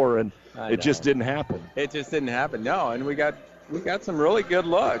 4-4, and it just didn't happen. It just didn't happen, no. And we got some really good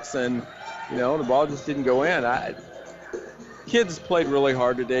looks, and, the ball just didn't go in. Kids played really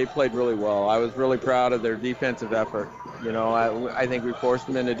hard today, played really well. I was really proud of their defensive effort. I think we forced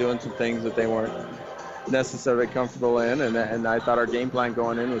them into doing some things that they weren't necessarily comfortable in, and I thought our game plan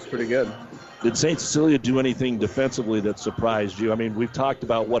going in was pretty good. Did St. Cecilia do anything defensively that surprised you? I mean, we've talked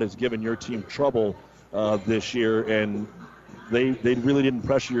about what has given your team trouble this year, and they really didn't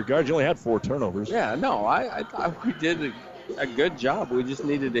pressure your guards. You only had 4 turnovers. Yeah, no, I thought we did a good job. We just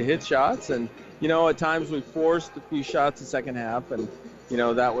needed to hit shots, and, at times we forced a few shots the second half, and,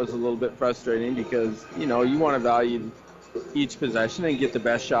 that was a little bit frustrating because, you want to value each possession and get the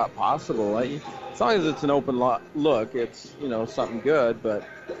best shot possible. As long as it's an open look, it's, something good, but,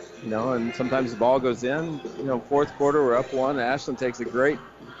 and sometimes the ball goes in. Fourth quarter, we're up 1. Ashland takes a great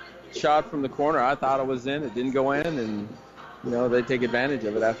shot from the corner. I thought it was in. It didn't go in, and, they take advantage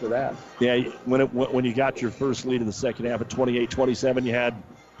of it after that. Yeah, when you got your first lead in the second half at 28-27, you had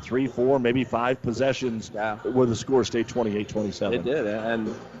 3, 4, maybe 5 possessions where the score stayed 28-27. It did,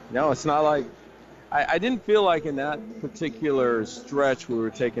 and, it's not like I didn't feel like in that particular stretch we were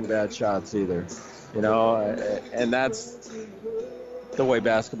taking bad shots either, and that's the way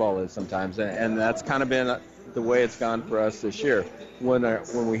basketball is sometimes, and that's kind of been the way it's gone for us this year.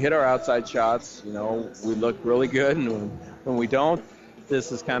 When we hit our outside shots, we look really good, and when we don't,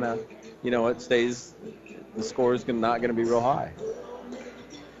 this is kind of, it stays, the score is not going to be real high.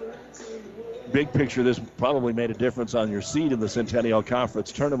 Big picture, this probably made a difference on your seed in the Centennial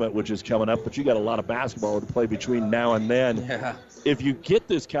Conference tournament, which is coming up, but you got a lot of basketball to play between now and then. Yeah. If you get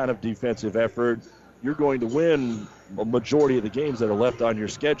this kind of defensive effort, you're going to win a majority of the games that are left on your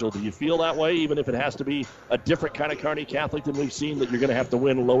schedule. Do you feel that way, even if it has to be a different kind of Kearney Catholic than we've seen, that you're going to have to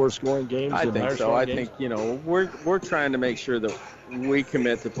win lower scoring games? I think so. I games? think, we're trying to make sure that we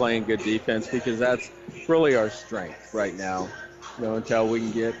commit to playing good defense because that's really our strength right now, until we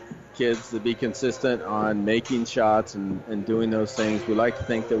can get kids to be consistent on making shots and doing those things. We like to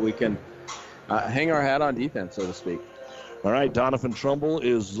think that we can hang our hat on defense, so to speak. All right, Donovan Trumbull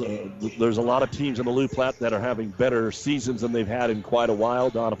is there's a lot of teams in the Lou Platte that are having better seasons than they've had in quite a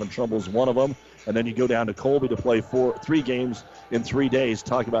while. Donovan Trumbull's one of them. And then you go down to Colby to play 3 games in 3 days.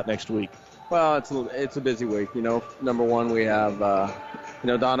 Talk about next week. Well, it's a busy week. Number one, we have,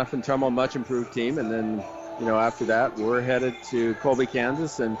 Donovan Trumbull, much improved team. And then, after that, we're headed to Colby,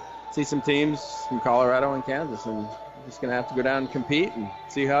 Kansas, and see some teams from Colorado and Kansas. And we're just going to have to go down and compete and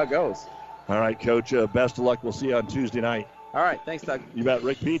see how it goes. All right, Coach, best of luck. We'll see you on Tuesday night. All right, thanks, Doug. You bet.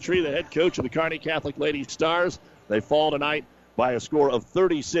 Rick Petrie, the head coach of the Kearney Catholic Lady Stars. They fall tonight by a score of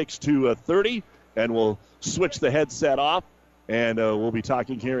 36-30, and we'll switch the headset off, and we'll be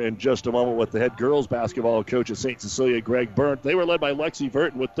talking here in just a moment with the head girls basketball coach of St. Cecilia, Greg Burnt. They were led by Lexi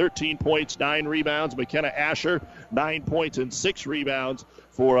Verton with 13 points, 9 rebounds. McKenna Asher, 9 points and 6 rebounds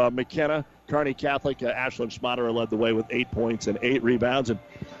for McKenna. Kearney Catholic, Ashlyn Schmaderer led the way with 8 points and 8 rebounds. And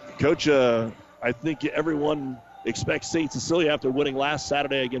Coach, I think everyone expects St. Cecilia, after winning last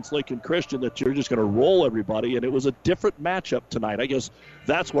Saturday against Lincoln Christian, that you're just going to roll everybody, and it was a different matchup tonight. I guess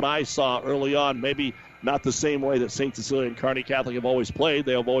that's what I saw early on. Maybe not the same way that St. Cecilia and Kearney Catholic have always played.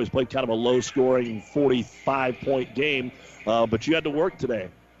 They have always played kind of a low-scoring 45-point game, but you had to work today.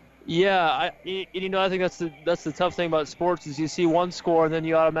 Yeah, I think that's the tough thing about sports is you see one score and then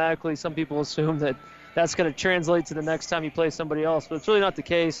you automatically, some people assume that that's going to translate to the next time you play somebody else, but it's really not the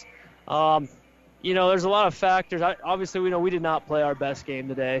case. There's a lot of factors. Obviously, we know we did not play our best game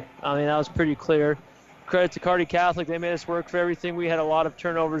today. I mean, that was pretty clear. Credit to Kearney Catholic. They made us work for everything. We had a lot of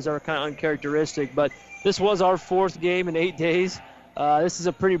turnovers that were kind of uncharacteristic, but this was our 4th game in 8 days. This is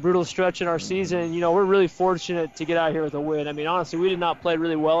a pretty brutal stretch in our season. We're really fortunate to get out here with a win. I mean, honestly, we did not play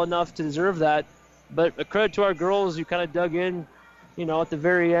really well enough to deserve that, but a credit to our girls who kind of dug in, at the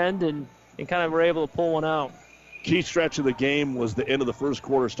very end and kind of were able to pull one out. key stretch of the game was the end of the first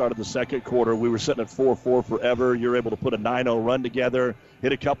quarter, start of the second quarter. We were sitting at 4-4 forever. You're able to put a 9-0 run together,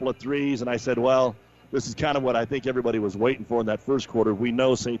 hit a couple of threes, and I said, well, this is kind of what I think everybody was waiting for in that first quarter. We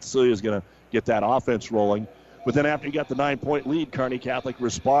know St. Cecilia is going to get that offense rolling. But then after you got the 9-point lead, Kearney Catholic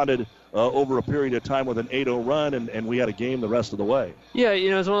responded over a period of time with an 8-0 run, and we had a game the rest of the way. Yeah,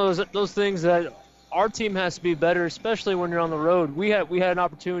 it's one of those things that our team has to be better, especially when you're on the road. We had an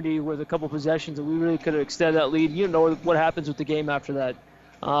opportunity with a couple possessions that we really could have extended that lead. You know what happens with the game after that.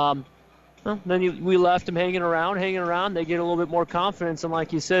 We left them hanging around. They get a little bit more confidence, and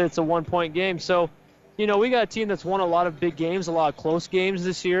like you said, it's a 1-point game. So, we got a team that's won a lot of big games, a lot of close games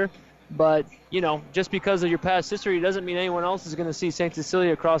this year. But, just because of your past history doesn't mean anyone else is going to see St.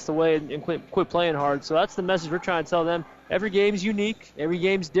 Cecilia across the way and quit playing hard. So that's the message we're trying to tell them. Every game's unique. Every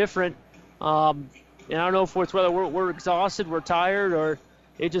game's different. And I don't know if it's whether we're exhausted, we're tired, or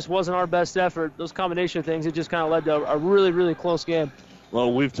it just wasn't our best effort. Those combination of things, it just kind of led to a really, really close game.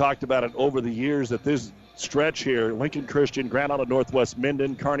 Well, we've talked about it over the years that this stretch here, Lincoln Christian, Grand Island Northwest,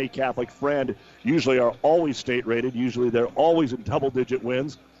 Minden, Kearney Catholic, Friend, usually are always state-rated. Usually they're always in double-digit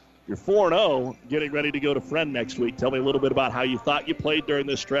wins. You're 4-0, getting ready to go to Friend next week. Tell me a little bit about how you thought you played during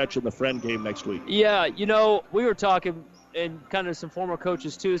this stretch in the Friend game next week. Yeah, we were talking, and kind of some former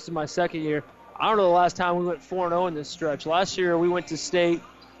coaches too. This is my second year. I don't know the last time we went 4-0 in this stretch. Last year we went to state.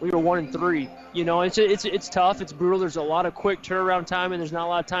 We were 1-3. It's tough. It's brutal. There's a lot of quick turnaround time, and there's not a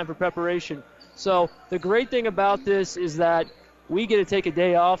lot of time for preparation. So the great thing about this is that we get to take a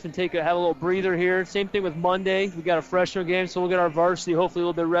day off and have a little breather here. Same thing with Monday. We got a freshman game, so we'll get our varsity hopefully a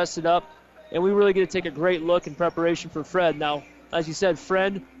little bit rested up, and we really get to take a great look in preparation for Fred. Now, as you said,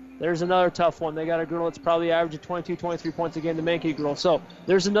 Fred, there's another tough one. They got a girl that's probably averaging 22, 23 points a game, the Mankey girl. So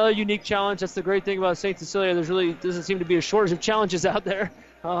there's another unique challenge. That's the great thing about St. Cecilia. There's really doesn't seem to be a shortage of challenges out there.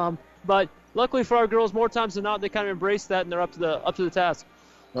 But luckily for our girls, more times than not, they kind of embrace that, and they're up to the task.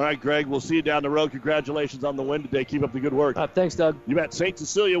 All right, Greg, we'll see you down the road. Congratulations on the win today. Keep up the good work. Thanks, Doug. You bet. St.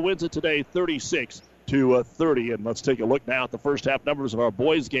 Cecilia wins it today 36-30. And let's take a look now at the first half numbers of our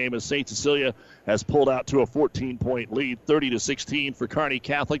boys game as St. Cecilia has pulled out to a 14-point lead, 30-16 for Kearney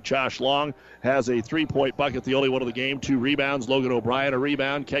Catholic. Josh Long has a 3-point bucket, the only one of the game. 2 rebounds. Logan O'Brien a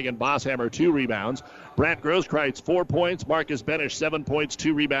rebound. Kegan Bosshammer 2 rebounds. Brant Grosskreitz 4 points. Marcus Benish 7 points,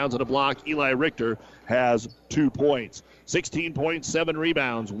 2 rebounds and a block. Eli Richter has 2 points. 16 points, 7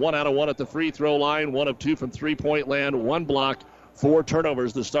 rebounds, 1 out of 1 at the free throw line, 1 of 2 from three-point land, 1 block, 4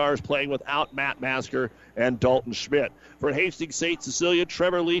 turnovers. The Stars playing without Matt Masker and Dalton Schmidt. For Hastings St. Cecilia,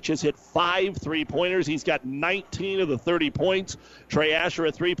 Trevor Leach has hit 5 3-pointers. He's got 19 of the 30 points. Trey Asher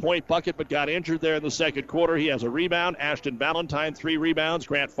a 3-point bucket but got injured there in the second quarter. He has a rebound. Ashton Valentine 3 rebounds.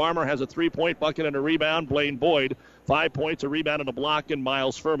 Grant Farmer has a 3-point bucket and a rebound. Blaine Boyd 5 points, a rebound and a block, and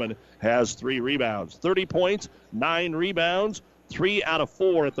Miles Furman has 3 rebounds. 30 points, 9 rebounds, 3 out of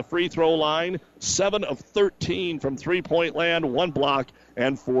 4 at the free throw line, 7 of 13 from three-point land, 1 block,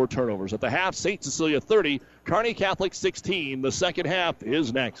 and 4 turnovers. At the half, St. Cecilia 30, Kearney Catholic 16. The second half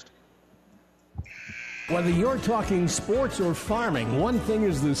is next. Whether you're talking sports or farming, one thing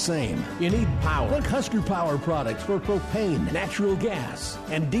is the same. You need power. Think Husker Power products for propane, natural gas,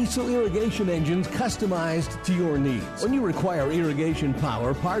 and diesel irrigation engines customized to your needs. When you require irrigation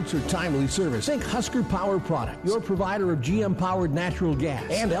power, parts, or timely service, think Husker Power products, your provider of GM-powered natural gas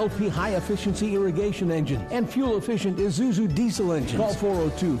and LP high-efficiency irrigation engines and fuel-efficient Isuzu diesel engines. Call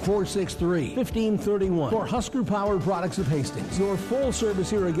 402-463-1531 for Husker Power products of Hastings, your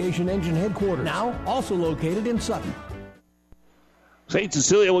full-service irrigation engine headquarters. Now, also located in Sutton. St.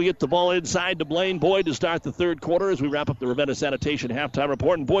 Cecilia will get the ball inside to Blaine Boyd to start the third quarter as we wrap up the Ravenna Sanitation halftime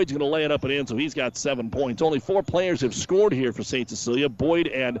report. And Boyd's going to lay it up and in, so he's got 7 points. Only 4 players have scored here for St. Cecilia. Boyd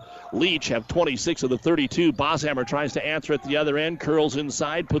and Leach have 26 of the 32. Bosshammer tries to answer at the other end. Curls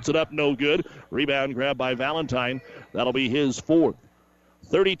inside, puts it up, no good. Rebound grab by Valentine. That'll be his 4th.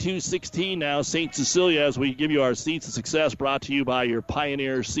 32-16 now, St. Cecilia, as we give you our seeds of success, brought to you by your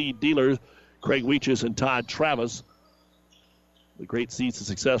Pioneer Seed dealers, Craig Weeches and Todd Travis. The great seeds of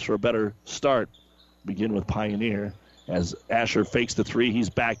success for a better start begin with Pioneer. As Asher fakes the 3, he's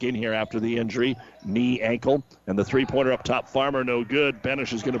back in here after the injury. Knee, ankle, and the 3-pointer up top. Farmer, no good.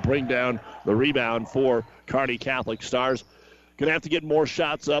 Benish is going to bring down the rebound for Kearney Catholic. Stars going to have to get more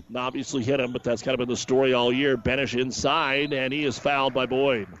shots up and obviously hit him, but that's kind of been the story all year. Benish inside, and he is fouled by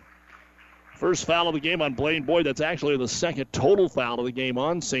Boyd. First foul of the game on Blaine Boyd. That's actually the second total foul of the game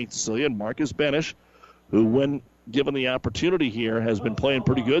on St. Cecilia. And Marcus Benish, who, when given the opportunity here, has been playing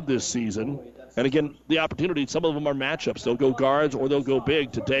pretty good this season. And again, the opportunity, some of them are matchups. They'll go guards or they'll go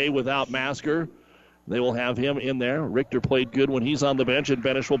big. Today, without Masker, they will have him in there. Richter played good when he's on the bench, and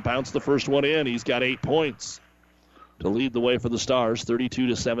Benish will bounce the first one in. He's got 8 points. to lead the way for the Stars,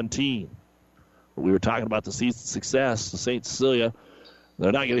 32-17. We were talking about the season's success. St. Cecilia,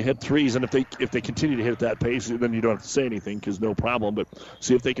 they're not going to hit threes, and if they continue to hit at that pace, then you don't have to say anything because no problem. But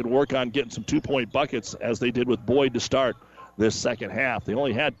see if they can work on getting some 2-point buckets as they did with Boyd to start this second half. They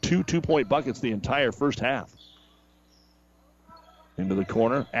only had 2-point buckets the entire first half. Into the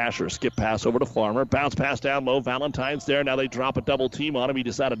corner, Asher, skip pass over to Farmer. Bounce pass down low, Valentine's there. Now they drop a double team on him. He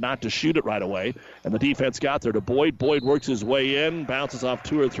decided not to shoot it right away, and the defense got there to Boyd. Boyd works his way in, bounces off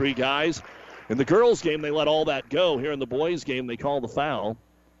 2 or 3 guys. In the girls' game, they let all that go. Here in the boys' game, they call the foul.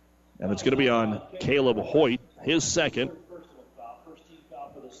 And it's going to be on Caleb Hoyt, his second.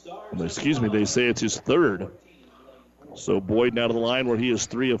 Excuse me, they say it's his third. So Boyd now to the line where he is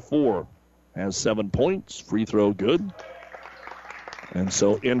 3 of 4. Has 7 points. Free throw good. And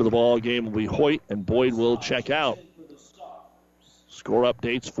so into the ball game will be Hoyt, and Boyd will check out. Score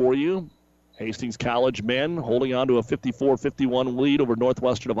updates for you. Hastings College men holding on to a 54-51 lead over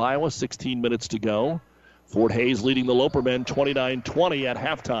Northwestern of Iowa. 16 minutes to go. Fort Hays leading the Loper men 29-20 at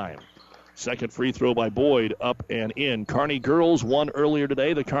halftime. Second free throw by Boyd, up and in. Kearney girls won earlier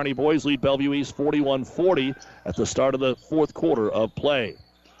today. The Kearney boys lead Bellevue East 41-40 at the start of the fourth quarter of play.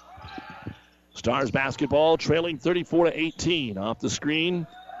 Stars basketball trailing 34-18. Off the screen,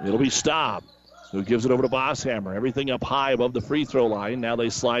 it'll be Staub, who gives it over to Bosshammer. Everything up high above the free throw line. Now they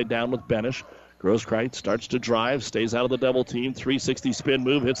slide down with Benish. Grosskreitz starts to drive, stays out of the double team. 360 spin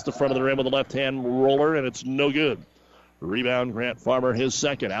move, hits the front of the rim with a left-hand roller, and it's no good. Rebound, Grant Farmer, his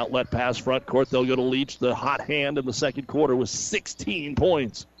second. Outlet pass front court. They'll go to Leach, the hot hand in the second quarter with 16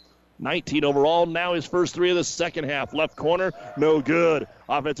 points. 19 overall. Now his first 3 of the second half. Left corner, no good.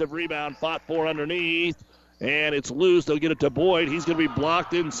 Offensive rebound, fought for underneath, and it's loose. They'll get it to Boyd. He's going to be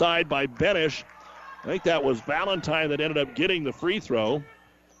blocked inside by Benish. I think that was Valentine that ended up getting the free throw,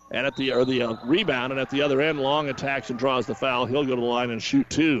 and at the rebound, and at the other end, Long attacks and draws the foul. He'll go to the line and shoot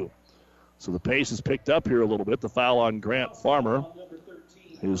 2. So the pace is picked up here a little bit. The foul on Grant Farmer,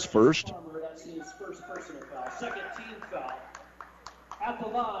 his first.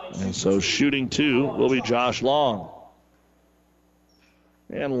 And so shooting 2 will be Josh Long.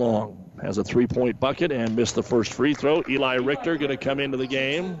 And Long has a 3-point bucket and missed the first free throw. Eli Richter going to come into the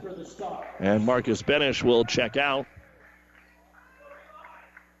game. And Marcus Benish will check out.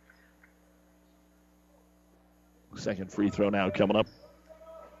 Second free throw now coming up.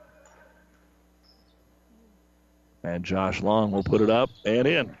 And Josh Long will put it up and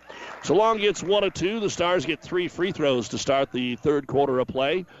in. So Long gets 1 of 2. The Stars get 3 free throws to start the third quarter of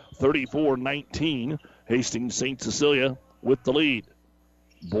play. 34-19. Hastings St. Cecilia with the lead.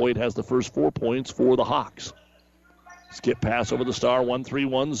 Boyd has the first 4 points for the Hawks. Skip pass over the Star,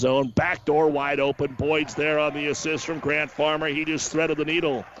 1-3-1 zone. Backdoor wide open. Boyd's there on the assist from Grant Farmer. He just threaded the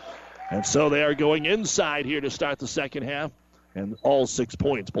needle. And so they are going inside here to start the second half. And all 6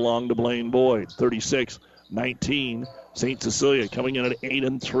 points belong to Blaine Boyd. 36-19. St. Cecilia coming in at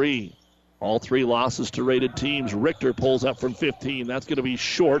 8-3. All 3 losses to rated teams. Richter pulls up from 15. That's going to be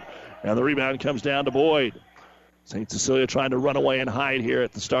short. And the rebound comes down to Boyd. St. Cecilia trying to run away and hide here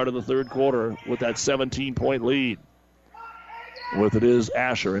at the start of the third quarter with that 17-point lead. With it is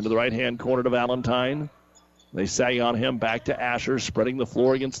Asher into the right-hand corner to Valentine. They sag on him, back to Asher, spreading the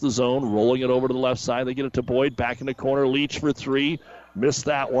floor against the zone, rolling it over to the left side. They get it to Boyd, back in the corner. Leach for 3. Missed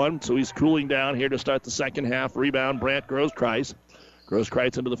that one, so he's cooling down here to start the second half. Rebound, Brant Grosskreitz.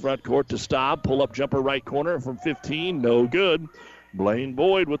 Grosskreitz into the front court to Staub. Pull-up jumper right corner from 15. No good. Blaine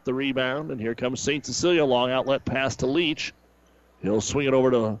Boyd with the rebound, and here comes St. Cecilia. Long outlet pass to Leach. He'll swing it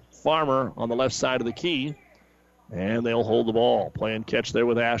over to Farmer on the left side of the key, and they'll hold the ball. Playing catch there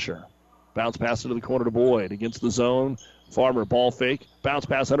with Asher. Bounce pass into the corner to Boyd. Against the zone. Farmer ball fake. Bounce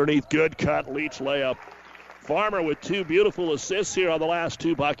pass underneath. Good cut. Leach layup. Farmer with 2 beautiful assists here on the last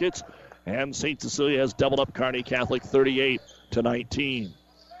 2 buckets. And St. Cecilia has doubled up Kearney Catholic 38-19.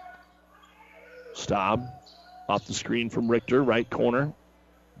 Staub off the screen from Richter, right corner.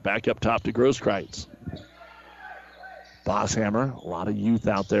 Back up top to Grosskreitz. Bosshammer, a lot of youth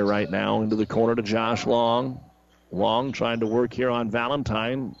out there right now. Into the corner to Josh Long. Long trying to work here on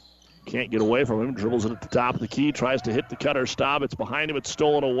Valentine. Can't get away from him. Dribbles it at the top of the key. Tries to hit the cutter. Staub. It's behind him. It's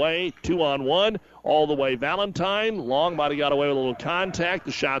stolen away. 2-on-1. All the way Valentine. Long might have got away with a little contact.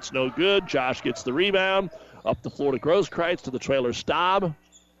 The shot's no good. Josh gets the rebound. Up the floor to Grosskreitz to the trailer Staub.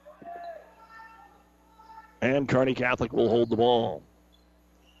 And Kearney Catholic will hold the ball.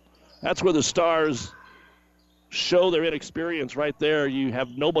 That's where the Stars show their inexperience right there. You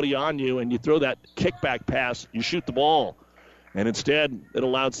have nobody on you, and you throw that kickback pass. You shoot the ball. And instead, it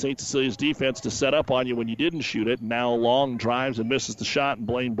allowed St. Cecilia's defense to set up on you when you didn't shoot it. Now Long drives and misses the shot, and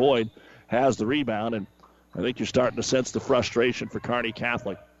Blaine Boyd has the rebound. And I think you're starting to sense the frustration for Kearney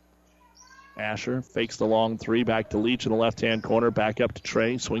Catholic. Asher fakes the long three, back to Leach in the left-hand corner, back up to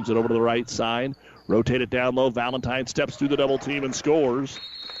Trey, swings it over to the right side, rotate it down low. Valentine steps through the double team and scores,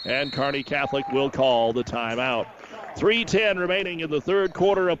 and Kearney Catholic will call the timeout. 3:10 remaining in the third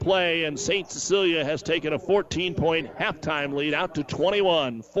quarter of play, and St. Cecilia has taken a 14-point halftime lead out to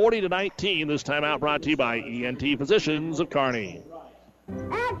 21, 40-19. This timeout brought to you by ENT Physicians of Kearney.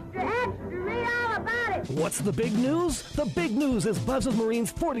 Extra, extra, read all about it. What's the big news? The big news is Buzz's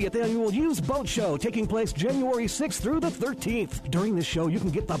Marine's 40th annual used boat show taking place January 6th through the 13th. During the show, you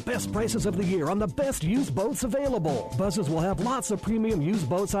can get the best prices of the year on the best used boats available. Buzz's will have lots of premium used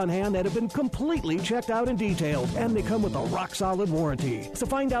boats on hand that have been completely checked out and detailed, and they come with a rock-solid warranty. So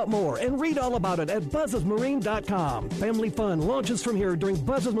find out more and read all about it at buzzesmarine.com. Family fun launches from here during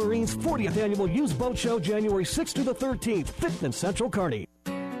Buzz's Marine's 40th annual used boat show January 6th through the 13th, 5th and Central Kearney.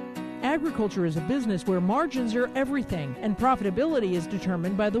 Agriculture is a business where margins are everything, and profitability is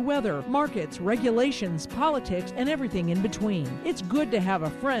determined by the weather, markets, regulations, politics, and everything in between. It's good to have a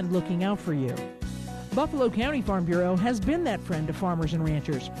friend looking out for you. Buffalo County Farm Bureau has been that friend to farmers and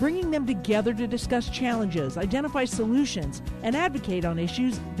ranchers, bringing them together to discuss challenges, identify solutions, and advocate on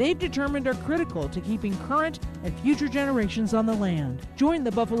issues they've determined are critical to keeping current and future generations on the land. Join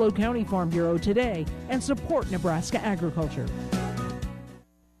the Buffalo County Farm Bureau today and support Nebraska agriculture.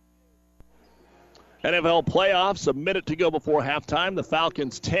 NFL playoffs, a minute to go before halftime. The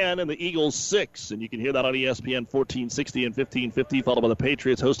Falcons 10 and the Eagles 6. And you can hear that on ESPN 1460 and 1550, followed by the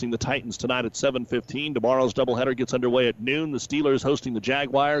Patriots hosting the Titans tonight at 7:15. Tomorrow's doubleheader gets underway at noon. The Steelers hosting the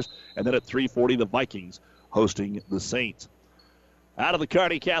Jaguars. And then at 3:40, the Vikings hosting the Saints. Out of the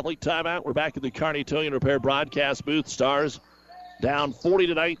Kearney Catholic timeout, we're back at the Kearney Towing and Repair broadcast booth. Stars down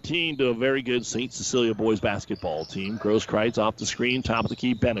 40-19 to a very good St. Cecilia boys basketball team. Grosskreitz off the screen, top of the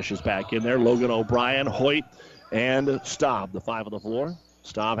key. Benish is back in there. Logan O'Brien, Hoyt, and Staub, the five on the floor.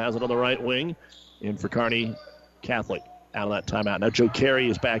 Staub has it on the right wing. In for Kearney Catholic out of that timeout. Now Joe Carey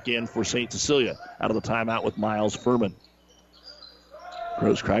is back in for St. Cecilia out of the timeout with Miles Furman.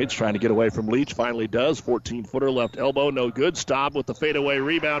 Grosskreitz trying to get away from Leach. Finally does. 14-footer left elbow, no good. Staub with the fadeaway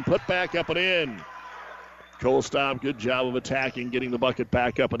rebound. Put back up and in. Cole Staub, good job of attacking, getting the bucket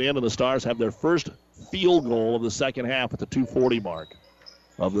back up and in, and the Stars have their first field goal of the second half at the 2:40 mark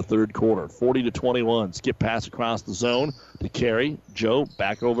of the third quarter. 40-21. Skip pass across the zone to Carey. Joe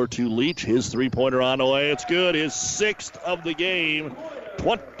back over to Leach. His three-pointer on the way. It's good. His sixth of the game.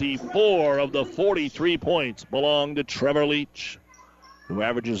 24 of the 43 points belong to Trevor Leach, who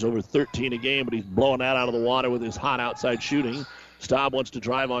averages over 13 a game, but he's blowing that out of the water with his hot outside shooting. Staub wants to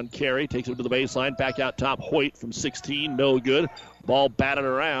drive on Carey, takes him to the baseline, back out top. Hoyt from 16, no good. Ball batted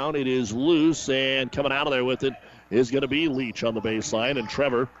around, it is loose, and coming out of there with it is going to be Leach on the baseline, and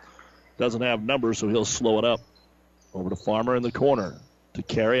Trevor doesn't have numbers, so he'll slow it up. Over to Farmer in the corner, to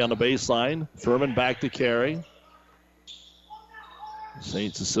Carey on the baseline. Furman back to Carey.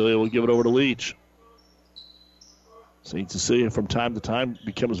 St. Cecilia will give it over to Leach. St. Cecilia from time to time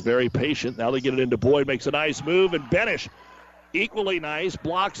becomes very patient. Now they get it into Boyd, makes a nice move, and Benish, equally nice,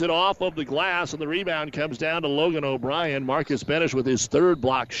 blocks it off of the glass, and the rebound comes down to Logan O'Brien. Marcus Benish with his third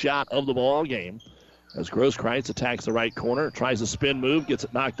block shot of the ball game. As Grosskreitz attacks the right corner, tries a spin move, gets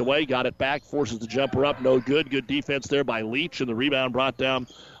it knocked away, got it back, forces the jumper up, no good. Good defense there by Leach, and the rebound brought down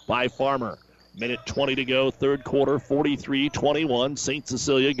by Farmer. Minute 20 to go, third quarter, 43-21. St.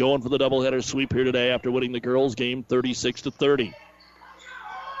 Cecilia going for the doubleheader sweep here today after winning the girls' game 36-30.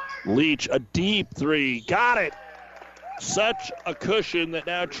 Leach, a deep three, got it. Such a cushion that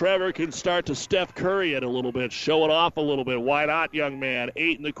now Trevor can start to Steph Curry it a little bit, show it off a little bit. Why not, young man?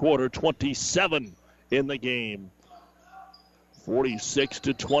 8 in the quarter, 27 in the game.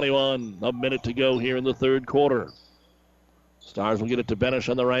 46-21, a minute to go here in the third quarter. Stars will get it to Benish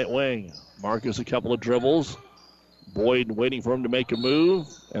on the right wing. Marcus a couple of dribbles. Boyd waiting for him to make a move,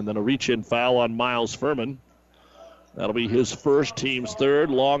 and then a reach-in foul on Miles Furman. That'll be his first, team's third.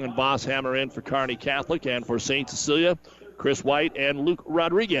 Long and Bosshammer in for Kearney Catholic, and for St. Cecilia, Chris White and Luke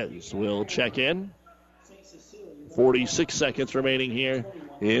Rodriguez will check in. 46 seconds remaining here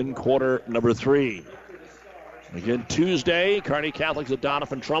in quarter number 3. Again, Tuesday, Kearney Catholic's at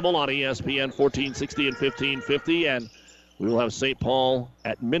Donovan Trumbull on ESPN 1460 and 1550, and we will have St. Paul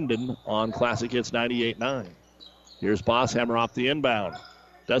at Minden on Classic Hits 98.9. Here's Bosshammer off the inbound.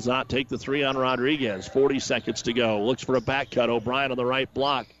 Does not take the three on Rodriguez. 40 seconds to go. Looks for a back cut. O'Brien on the right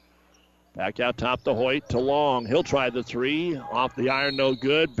block. Back out top to Hoyt to Long. He'll try the three. Off the iron, no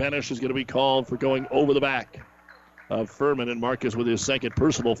good. Benish is going to be called for going over the back. of Furman, and Marcus with his second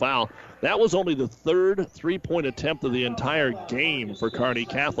personal foul. That was only the third three-point attempt of the entire game for Kearney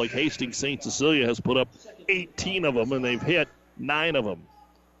Catholic. Hastings St. Cecilia has put up 18 of them, and they've hit 9 of them.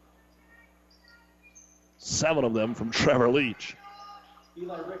 7 of them from Trevor Leach.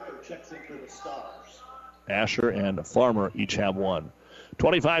 Eli Richter checks in for the Stars. Asher and Farmer each have 1.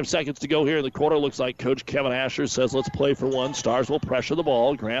 25 seconds to go here in the quarter. Looks like Coach Kevin Asher says let's play for 1. Stars will pressure the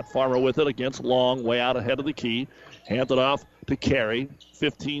ball. Grant Farmer with it against Long, way out ahead of the key. Hand it off to Carey.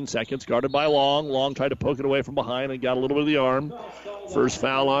 15 seconds, guarded by Long. Long tried to poke it away from behind and got a little bit of the arm. First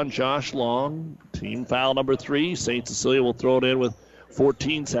foul on Josh Long. Team foul number 3. St. Cecilia will throw it in with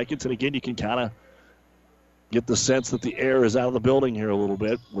 14 seconds. And again, you can kind of get the sense that the air is out of the building here a little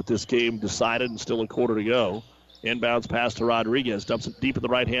bit with this game decided and still a quarter to go. Inbounds pass to Rodriguez. Dumps it deep in the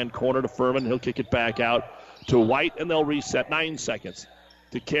right-hand corner to Furman. He'll kick it back out to White, and they'll reset. 9 seconds.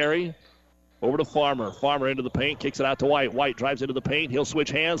 To Carey. Over to Farmer. Farmer into the paint. Kicks it out to White. White drives into the paint. He'll switch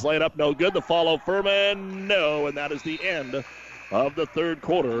hands. Lay it up. No good. The follow. Furman. No. And that is the end of the third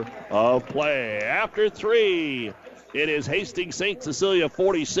quarter of play. After 3, it is Hastings St. Cecilia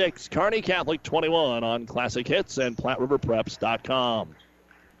 46, Kearney Catholic 21 on Classic Hits and PlatteRiverPreps.com.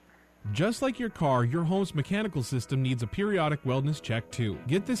 Just like your car, your home's mechanical system needs a periodic wellness check too.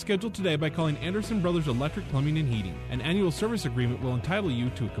 Get this scheduled today by calling Anderson Brothers Electric Plumbing and Heating. An annual service agreement will entitle you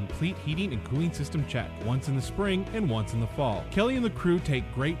to a complete heating and cooling system check, once in the spring and once in the fall. Kelly and the crew take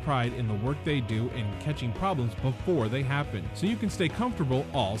great pride in the work they do and catching problems before they happen, so you can stay comfortable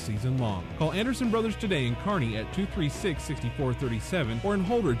all season long. Call Anderson Brothers today in Kearney at 236-6437 or in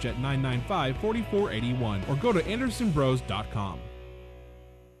Holdridge at 995-4481 or go to andersonbros.com.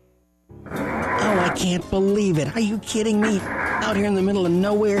 Oh, I can't believe it. Are you kidding me? Out here in the middle of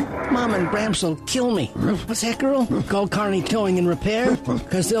nowhere, Mom and Gramps will kill me. What's that, girl? Call Kearney Towing and Repair?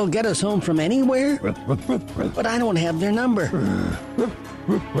 Because they'll get us home from anywhere? But I don't have their number.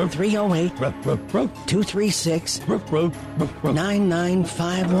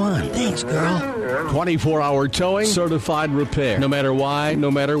 308-236-9951. Thanks, girl. 24-hour towing, certified repair. No matter why, no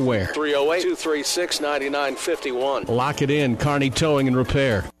matter where. 308-236-9951. Lock it in, Kearney Towing and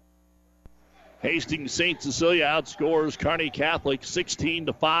Repair. Hastings St. Cecilia outscores Kearney Catholic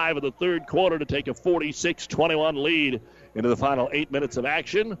 16-5 in the third quarter to take a 46-21 lead into the final 8 minutes of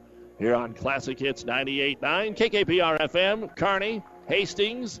action here on Classic Hits 98.9, KKPR-FM, Kearney,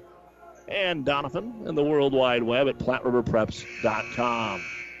 Hastings, and Donovan, and the World Wide Web at PlatteRiverPreps.com.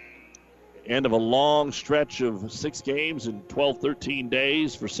 End of a long stretch of 6 games in 12-13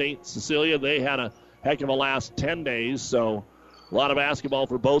 days for St. Cecilia. They had a heck of a last 10 days, so a lot of basketball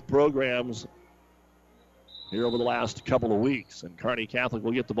for both programs here over the last couple of weeks. And Kearney Catholic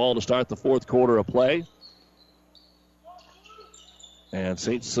will get the ball to start the fourth quarter of play. And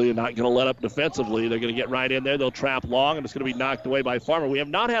St. Cecilia not going to let up defensively. They're going to get right in there. They'll trap Long, and it's going to be knocked away by Farmer. We have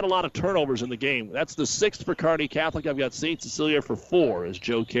not had a lot of turnovers in the game. That's the 6th for Kearney Catholic. I've got St. Cecilia for 4 as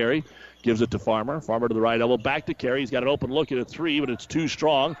Joe Carey gives it to Farmer. Farmer to the right elbow. Back to Carey. He's got an open look at a 3, but it's too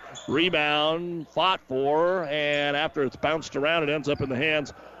strong. Rebound, fought for, and after it's bounced around, it ends up in the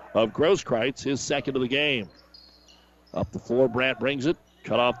hands of Grosskreitz, his second of the game. Up the floor, Brandt brings it.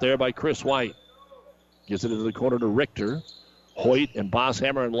 Cut off there by Chris White. Gives it into the corner to Richter. Hoyt and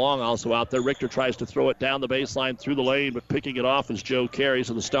Bosshammer and Long also out there. Richter tries to throw it down the baseline through the lane, but picking it off is Joe Carey,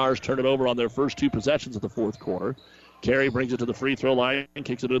 so the Stars turn it over on their first 2 possessions of the fourth quarter. Carey brings it to the free throw line,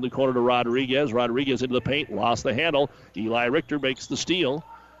 kicks it in the corner to Rodriguez. Rodriguez into the paint, lost the handle. Eli Richter makes the steal,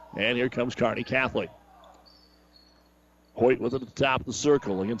 and here comes Kearney Catholic. Hoyt with it at the top of the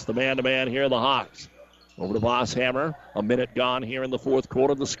circle against the man-to-man here, the Hawks. Over to Bosshammer. A minute gone here in the fourth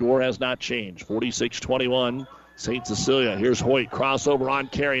quarter. The score has not changed. 46-21, St. Cecilia. Here's Hoyt. Crossover on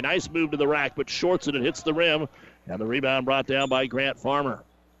Carey. Nice move to the rack, but shorts it and hits the rim. And the rebound brought down by Grant Farmer.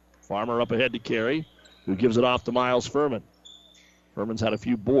 Farmer up ahead to Carey, who gives it off to Miles Furman. Furman's had a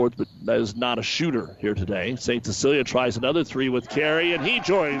few boards, but that is not a shooter here today. St. Cecilia tries another 3 with Carey, and he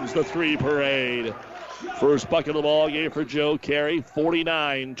joins the 3 parade. First bucket of the ball game for Joe Carey.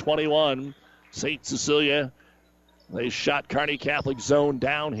 49-21. St. Cecilia, they shot Kearney Catholic zone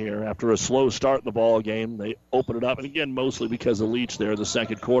down here after a slow start in the ball game. They open it up, and again, mostly because of Leach there in the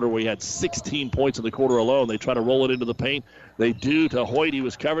second quarter, where he had 16 points in the quarter alone. They try to roll it into the paint. They do to Hoyt. He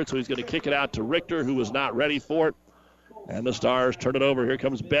was covered, so he's going to kick it out to Richter, who was not ready for it. And the Stars turn it over. Here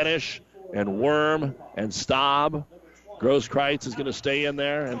comes Benish and Worm and Staub. Grosskreitz is going to stay in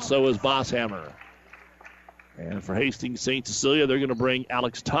there, and so is Bosshammer. And for Hastings St. Cecilia, they're going to bring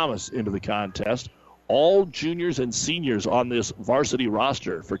Alex Thomas into the contest. all juniors and seniors on this varsity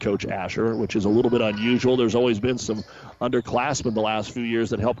roster for Coach Asher, which is a little bit unusual. There's always been some underclassmen the last few years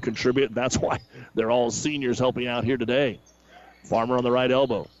that help contribute, and that's why they're all seniors helping out here today. Farmer on the right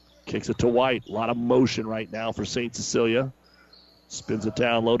elbow. Kicks it to White. A lot of motion right now for St. Cecilia. Spins it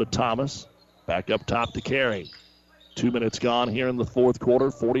down low to Thomas. Back up top to Carey. 2 minutes gone here in the fourth quarter.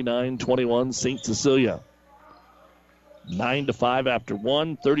 49-21 St. Cecilia. 9-5 after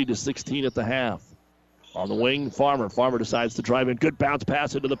 1. 30-16 at the half. On the wing, Farmer. Farmer decides to drive in. Good bounce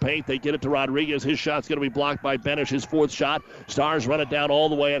pass into the paint. They get it to Rodriguez. His shot's going to be blocked by Benish. His fourth shot. Stars run it down all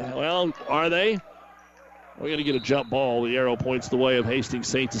the way. Well, are they? We're going to get a jump ball. The arrow points the way of Hastings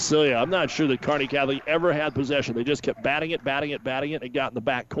St. Cecilia. I'm not sure that Kearney Catholic ever had possession. They just kept batting it, and got in the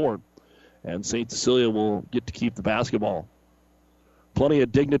back court. And St. Cecilia will get to keep the basketball. Plenty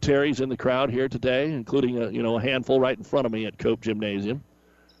of dignitaries in the crowd here today, including a handful right in front of me at Cope Gymnasium.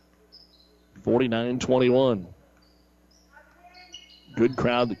 49-21. Good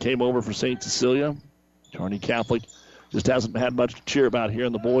crowd that came over for St. Cecilia. Kearney Catholic just hasn't had much to cheer about here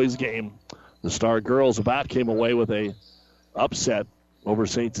in the boys' game. The Star girls about came away with a upset over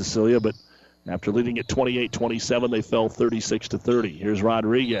St. Cecilia, but after leading at 28-27, they fell 36-30. Here's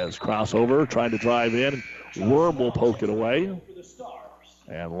Rodriguez. Crossover, trying to drive in. Worm will poke it away.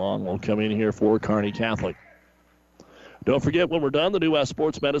 And Long will come in here for Kearney Catholic. Don't forget, when we're done, the New West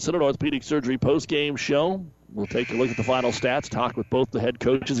Sports Medicine and Orthopedic Surgery post-game show. We'll take a look at the final stats, talk with both the head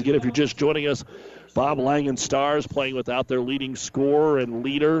coaches. Again, if you're just joining us, Bob Lang and Stars playing without their leading scorer and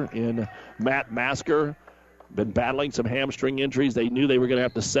leader in Matt Masker. Been battling some hamstring injuries. They knew they were going to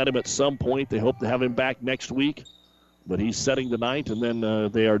have to set him at some point. They hope to have him back next week. But he's setting tonight, and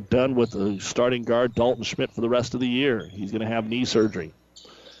then they are done with the starting guard, Dalton Schmidt, for the rest of the year. He's going to have knee surgery.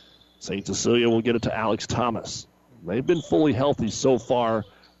 St. Cecilia will get it to Alex Thomas. They've been fully healthy so far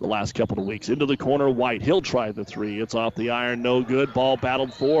the last couple of weeks. Into the corner, White. He'll try the three. It's off the iron, no good. Ball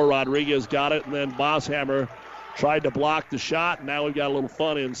battled for. Rodriguez got it, and then Bosshammer tried to block the shot. Now we've got a little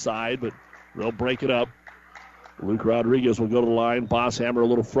fun inside, but they'll break it up. Luke Rodriguez will go to the line. Bosshammer a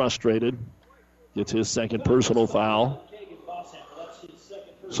little frustrated. Gets his second personal foul.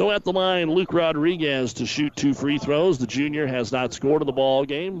 So at the line, Luke Rodriguez to shoot 2 free throws. The junior has not scored in the ball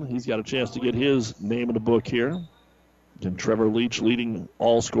game. He's got a chance to get his name in the book here. And Trevor Leach leading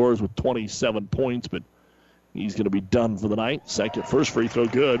all scorers with 27 points, but he's going to be done for the night. First free throw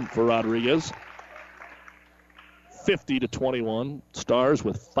good for Rodriguez. 50-21. Stars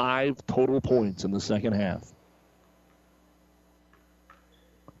with 5 total points in the second half.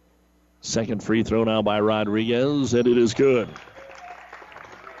 Second free throw now by Rodriguez, and it is good.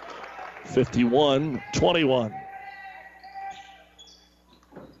 51-21.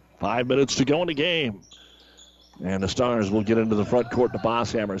 5 minutes to go in the game. And the Stars will get into the front court to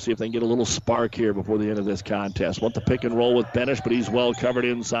Bosshammer, see if they can get a little spark here before the end of this contest. Want the pick and roll with Benish, but he's well covered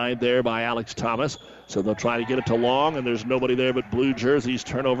inside there by Alex Thomas. So they'll try to get it to Long, and there's nobody there but blue jerseys.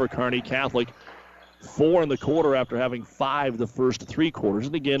 Turnover, Kearney Catholic. 4 in the quarter after having 5 the first 3 quarters.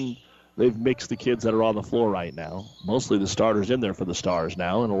 And again, they've mixed the kids that are on the floor right now. Mostly the starters in there for the Stars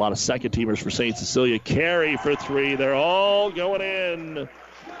now, and a lot of second-teamers for St. Cecilia. Carey for 3. They're all going in.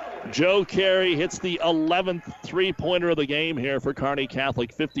 Joe Carey hits the 11th three-pointer of the game here for Kearney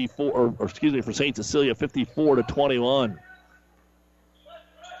Catholic, for St. Cecilia, 54-21.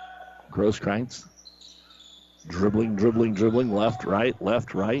 Grosskreitz dribbling, left, right.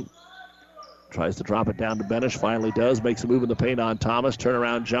 Tries to drop it down to Benish, finally does. Makes a move in the paint on Thomas.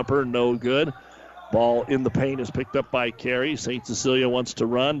 Turnaround jumper, no good. Ball in the paint is picked up by Carey. St. Cecilia wants to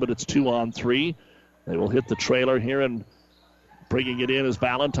run, but it's 2-on-3. They will hit the trailer here, and bringing it in is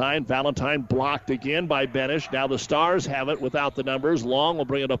Valentine. Valentine blocked again by Benish. Now the Stars have it without the numbers. Long will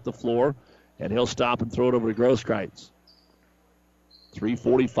bring it up the floor, and he'll stop and throw it over to Grosskreitz.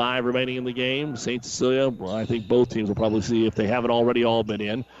 3:45 remaining in the game. St. Cecilia, well, I think both teams will probably see if they haven't already all been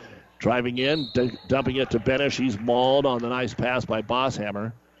in. Driving in, dumping it to Benish. He's mauled on the nice pass by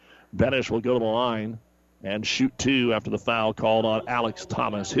Bosshammer. Benish will go to the line and shoot 2 after the foul called on Alex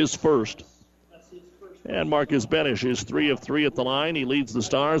Thomas, his first. And Marcus Benish is 3 of 3 at the line. He leads the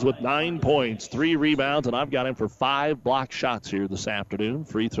Stars with 9 points, 3 rebounds, and I've got him for 5 block shots here this afternoon.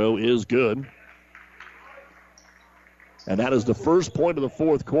 Free throw is good. And that is the first point of the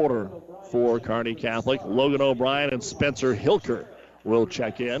fourth quarter for Kearney Catholic. Logan O'Brien and Spencer Hilker will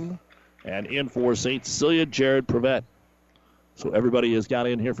check in. And in for St. Cecilia, Jared Prevet. So everybody has got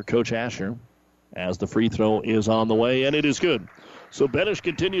in here for Coach Asher as the free throw is on the way, and it is good. So Benish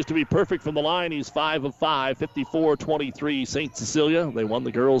continues to be perfect from the line. He's 5 of 5, 54-23 St. Cecilia. They won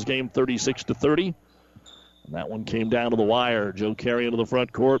the girls' game 36-30. And that one came down to the wire. Joe Carey into the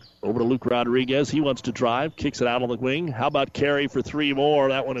front court. Over to Luke Rodriguez. He wants to drive. Kicks it out on the wing. How about Carey for three more?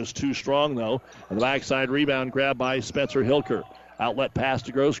 That one is too strong, though. And the backside rebound grab by Spencer Hilker. Outlet pass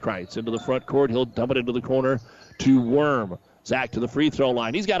to Grosskreitz. Into the front court. He'll dump it into the corner to Worm. Zach to the free throw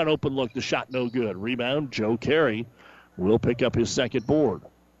line. He's got an open look. The shot no good. Rebound, Joe Carey will pick up his second board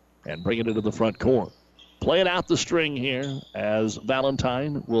and bring it into the front court. Playing out the string here as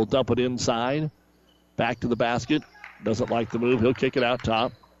Valentine will dump it inside. Back to the basket. Doesn't like the move. He'll kick it out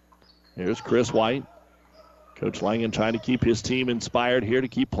top. Here's Chris White. Coach Langen trying to keep his team inspired here to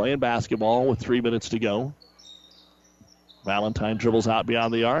keep playing basketball with 3 minutes to go. Valentine dribbles out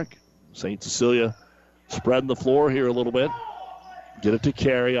beyond the arc. St. Cecilia spreading the floor here a little bit. Get it to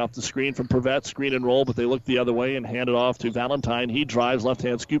Carey off the screen from Prevette. Screen and roll, but they look the other way and hand it off to Valentine. He drives,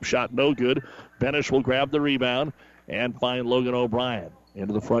 left-hand scoop shot, no good. Benish will grab the rebound and find Logan O'Brien.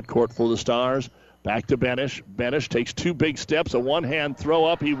 Into the front court for the Stars. Back to Benish. Benish takes two big steps, a one-hand throw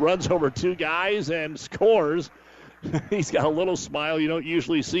up. He runs over two guys and scores. He's got a little smile you don't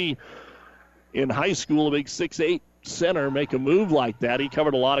usually see in high school. A big 6'8" center make a move like that. He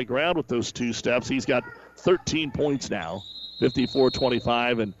covered a lot of ground with those two steps. He's got 13 points now.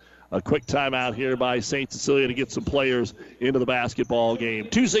 54-25, and a quick timeout here by St. Cecilia to get some players into the basketball game.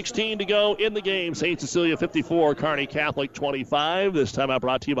 2:16 to go in the game. St. Cecilia 54, Kearney Catholic 25. This timeout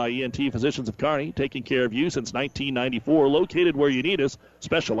brought to you by ENT Physicians of Kearney, taking care of you since 1994, located where you need us,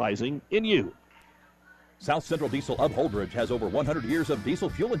 specializing in you. South Central Diesel of Holdridge has over 100 years of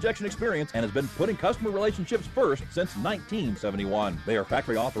diesel fuel injection experience and has been putting customer relationships first since 1971. They are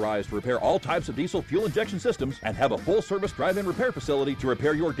factory authorized to repair all types of diesel fuel injection systems and have a full-service drive-in repair facility to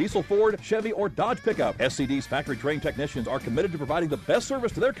repair your diesel Ford, Chevy, or Dodge pickup. SCD's factory-trained technicians are committed to providing the best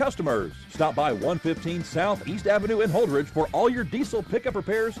service to their customers. Stop by 115 South East Avenue in Holdridge for all your diesel pickup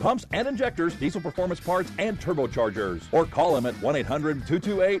repairs, pumps and injectors, diesel performance parts, and turbochargers. Or call them at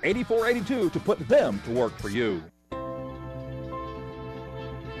 1-800-228-8482 to put them to work for you.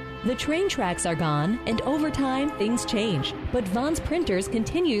 The train tracks are gone, and over time, things change. But Vaughn's Printers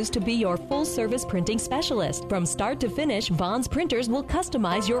continues to be your full-service printing specialist. From start to finish, Vaughn's Printers will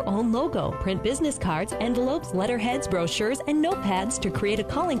customize your own logo, print business cards, envelopes, letterheads, brochures, and notepads to create a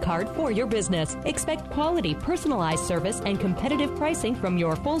calling card for your business. Expect quality, personalized service and competitive pricing from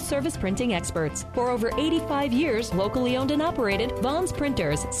your full-service printing experts. For over 85 years, locally owned and operated, Vaughn's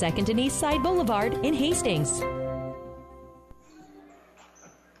Printers, 2nd and East Side Boulevard in Hastings.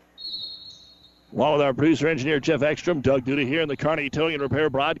 Along with our producer-engineer Jeff Ekstrom, Doug Duda here in the Kearney Towing and Repair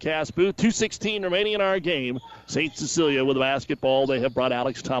broadcast booth. 2:16 remaining in our game. St. Cecilia with the basketball. They have brought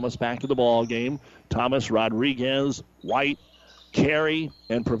Alex Thomas back to the ball game. Thomas, Rodriguez, White, Carey,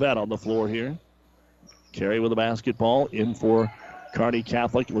 and Prevette on the floor here. Carey with the basketball in for Kearney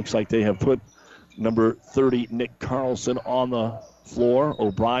Catholic. Looks like they have put number 30, Nick Carlson, on the floor.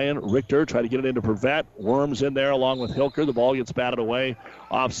 O'Brien, Richter try to get it into Prevette. Worms in there along with Hilker. The ball gets batted away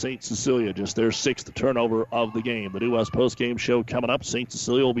off St. Cecilia. Just their sixth turnover of the game. The New West postgame show coming up. St.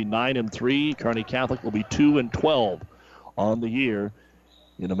 Cecilia will be 9-3. Kearney Catholic will be 2-12 on the year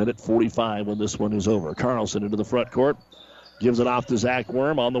in a minute 45 when this one is over. Carlson into the front court. Gives it off to Zach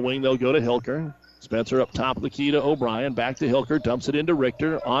Worm. On the wing, they'll go to Hilker. Spencer up top of the key to O'Brien. Back to Hilker. Dumps it into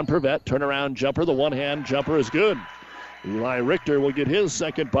Richter. On Prevette. Turnaround jumper. The one-hand jumper is good. Eli Richter will get his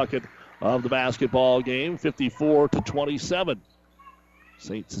second bucket of the basketball game, 54-27.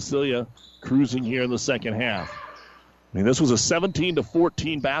 St. Cecilia cruising here in the second half. I mean, this was a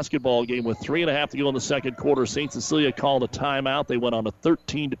 17-14 basketball game with 3.5 to go in the second quarter. St. Cecilia called a timeout. They went on a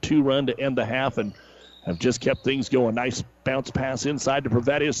 13-2 run to end the half and have just kept things going. Nice bounce pass inside to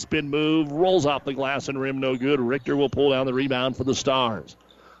Prevette. His spin move, rolls off the glass and rim, no good. Richter will pull down the rebound for the Stars.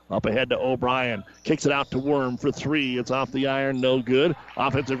 Up ahead to O'Brien. Kicks it out to Worm for three. It's off the iron, no good.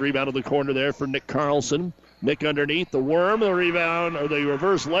 Offensive rebound to the corner there for Nick Carlson. Nick underneath the Worm. The rebound, or the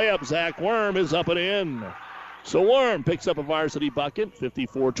reverse layup. Zach Worm is up and in. So Worm picks up a varsity bucket.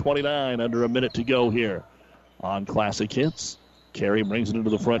 54-29, under a minute to go here on Classic Hits. Carey brings it into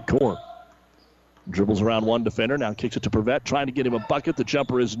the front court. Dribbles around one defender. Now kicks it to Prevette, trying to get him a bucket. The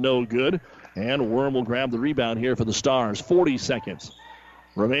jumper is no good. And Worm will grab the rebound here for the Stars. 40 seconds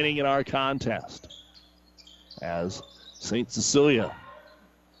remaining in our contest as St. Cecilia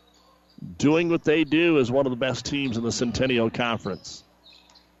doing what they do as one of the best teams in the Centennial Conference.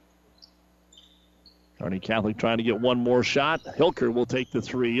 Kearney Catholic trying to get one more shot. Hilker will take the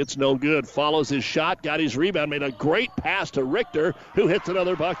three. It's no good. Follows his shot, got his rebound, made a great pass to Richter, who hits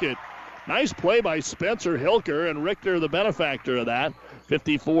another bucket. Nice play by Spencer Hilker, and Richter the benefactor of that.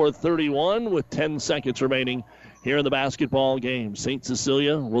 54-31 with 10 seconds remaining here in the basketball game. St.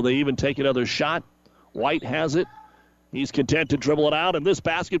 Cecilia, will they even take another shot? White has it. He's content to dribble it out, and this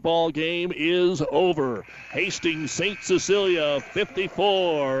basketball game is over. Hastings St. Cecilia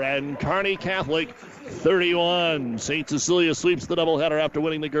 54 and Kearney Catholic 31. St. Cecilia sweeps the doubleheader after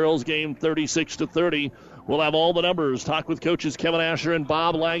winning the girls' game 36-30. We'll have all the numbers. Talk with coaches Kevin Asher and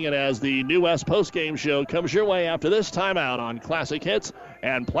Bob Langen as the New West postgame show comes your way after this timeout on Classic Hits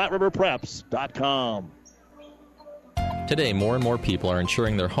and PlatteRiverPreps.com. Today, more and more people are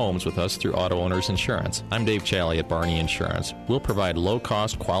insuring their homes with us through Auto Owners Insurance. I'm Dave Challey at Barney Insurance. We'll provide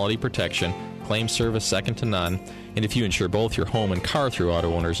low-cost, quality protection, claim service second to none, and if you insure both your home and car through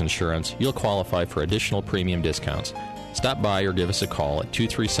Auto Owners Insurance, you'll qualify for additional premium discounts. Stop by or give us a call at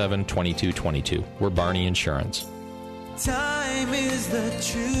 237-2222. We're Barney Insurance. Time is the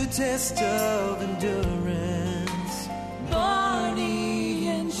true test of endurance. Barney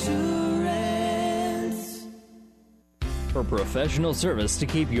Insurance. For professional service to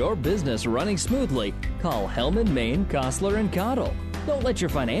keep your business running smoothly, call Hellman, Maine, Kostler, and Cottle. Don't let your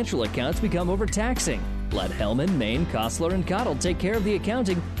financial accounts become overtaxing. Let Hellman, Maine, Kostler, and Cottle take care of the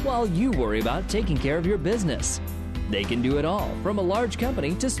accounting while you worry about taking care of your business. They can do it all, from a large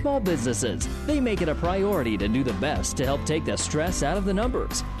company to small businesses. They make it a priority to do the best to help take the stress out of the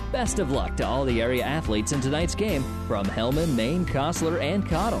numbers. Best of luck to all the area athletes in tonight's game from Hellman, Maine, Kostler, and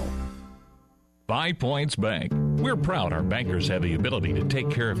Cottle. 5 Points Bank. We're proud our bankers have the ability to take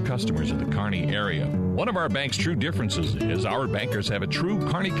care of customers in the Kearney area. One of our bank's true differences is our bankers have a true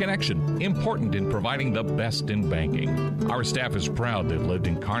Kearney connection, important in providing the best in banking. Our staff is proud they've lived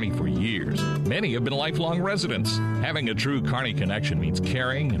in Kearney for years. Many have been lifelong residents. Having a true Kearney connection means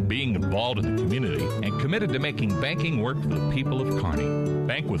caring and being involved in the community and committed to making banking work for the people of Kearney.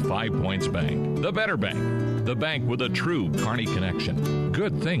 Bank with 5 Points Bank. The better bank. The bank with a true Kearney connection.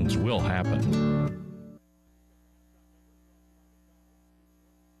 Good things will happen.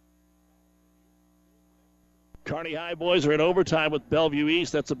 Kearney High boys are in overtime with Bellevue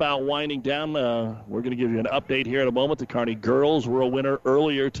East. That's about winding down. We're going to give you an update here in a moment. The Kearney girls were a winner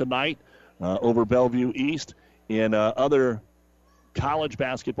earlier tonight over Bellevue East. In other college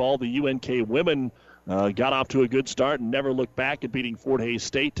basketball, the UNK women got off to a good start and never looked back at beating Fort Hays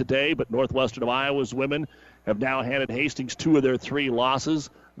State today. But Northwestern of Iowa's women have now handed Hastings 2 of their 3 losses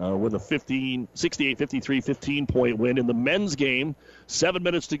with a 68-53 15-point win. In the men's game, 7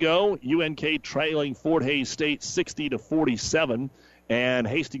 minutes to go, UNK trailing Fort Hays State 60-47. And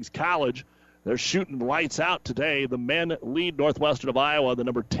Hastings College, they're shooting lights out today. The men lead Northwestern of Iowa, the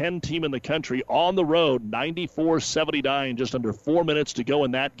number 10 team in the country, on the road, 94-79, just under 4 minutes to go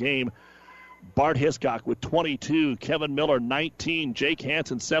in that game. Bart Hiscock with 22, Kevin Miller 19, Jake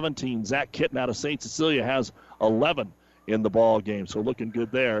Hansen 17, Zach Kitten out of St. Cecilia has 11 in the ball game, so looking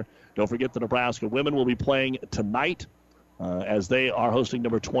good there. Don't forget the Nebraska women will be playing tonight as they are hosting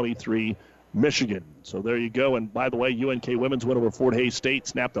number 23, Michigan. So there you go. And by the way, UNK women's win over Fort Hays State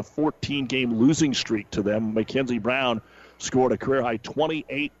snapped a 14-game losing streak to them. Mackenzie Brown scored a career-high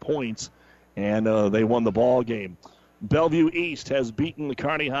 28 points, and they won the ball game. Bellevue East has beaten the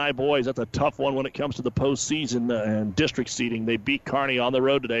Kearney High boys. That's a tough one when it comes to the postseason and district seeding. They beat Kearney on the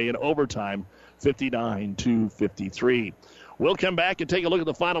road today in overtime, 59-53. We'll come back and take a look at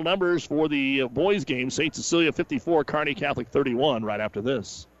the final numbers for the boys' game. St. Cecilia 54, Kearney Catholic 31 right after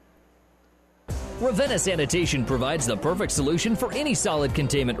this. Ravenna Sanitation provides the perfect solution for any solid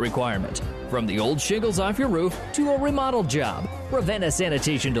containment requirement. From the old shingles off your roof to a remodel job, Ravenna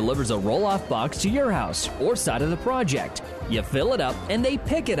Sanitation delivers a roll-off box to your house or side of the project. You fill it up and they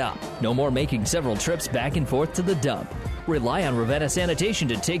pick it up. No more making several trips back and forth to the dump. Rely on Ravenna Sanitation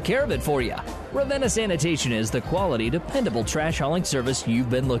to take care of it for you. Ravenna Sanitation is the quality, dependable trash hauling service you've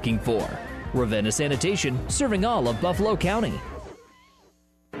been looking for. Ravenna Sanitation, serving all of Buffalo County.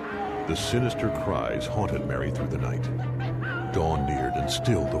 The sinister cries haunted Mary through the night. Dawn neared, and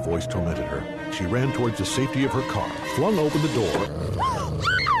still the voice tormented her. She ran towards the safety of her car, flung open the door,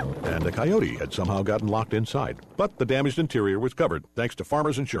 and a coyote had somehow gotten locked inside. But the damaged interior was covered, thanks to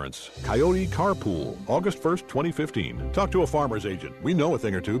Farmers Insurance. Coyote Carpool, August 1st, 2015. Talk to a farmer's agent. We know a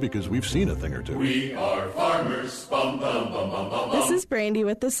thing or two because we've seen a thing or two. We are farmers. Bum, bum, bum, bum, bum, bum. This is Brandy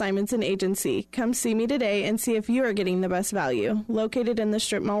with the Simonson Agency. Come see me today and see if you are getting the best value. Located in the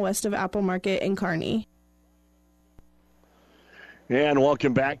strip mall west of Apple Market in Kearney. And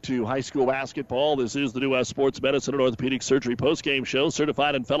welcome back to high school basketball. This is the New West Sports Medicine and Orthopedic Surgery postgame show.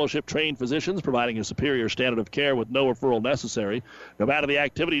 Certified and fellowship-trained physicians providing a superior standard of care with no referral necessary. No matter the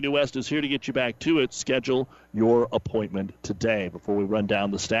activity, New West is here to get you back to it. Schedule your appointment today. Before we run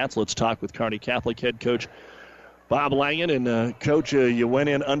down the stats, let's talk with Kearney Catholic head coach Bob Langen. And, Coach, you went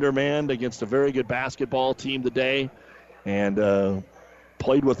in undermanned against a very good basketball team today. And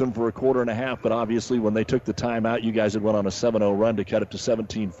played with them for a quarter and a half, but obviously when they took the time out, you guys had went on a 7-0 run to cut it to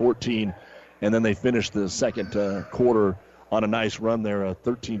 17-14, and then they finished the second quarter on a nice run there, a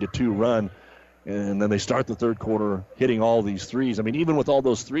 13-2 run, and then they start the third quarter hitting all these threes. I mean, even with all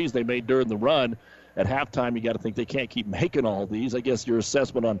those threes they made during the run, at halftime you got to think they can't keep making all these. I guess your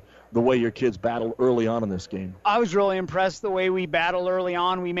assessment on the way your kids battled early on in this game. I was really impressed the way we battled early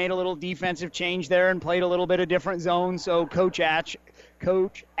on. We made a little defensive change there and played a little bit of different zone, so Coach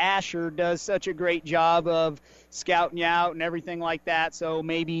Asher does such a great job of scouting you out and everything like that, so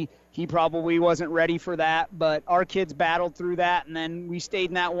maybe he probably wasn't ready for that, but our kids battled through that, and then we stayed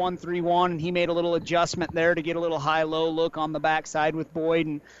in that 1-3-1, and he made a little adjustment there to get a little high-low look on the backside with Boyd,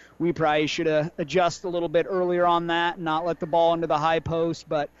 and we probably should have adjusted a little bit earlier on that and not let the ball into the high post,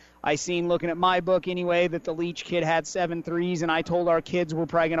 but I seen, looking at my book anyway, that the Leach kid had 7 threes, and I told our kids we're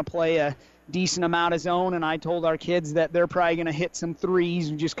probably going to play a decent amount of zone, and I told our kids that they're probably going to hit some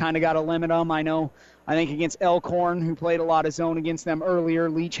threes. We just kind of got to limit them. I think against Elkhorn, who played a lot of zone against them earlier,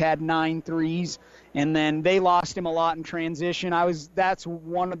 Leach had 9 threes, and then they lost him a lot in transition. That's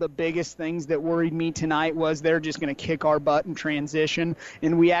one of the biggest things that worried me tonight, was they're just going to kick our butt in transition,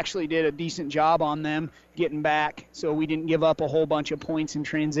 and we actually did a decent job on them getting back, so we didn't give up a whole bunch of points in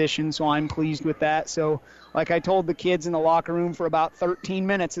transition, so I'm pleased with that. So like I told the kids in the locker room for about 13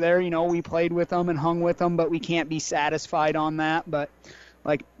 minutes there, we played with them and hung with them, but we can't be satisfied on that. But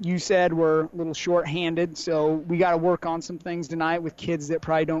like you said, we're a little short-handed, so we got to work on some things tonight with kids that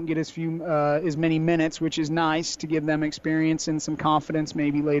probably don't get as many minutes, which is nice to give them experience and some confidence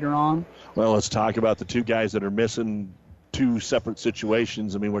maybe later on. Well, let's talk about the two guys that are missing. Two separate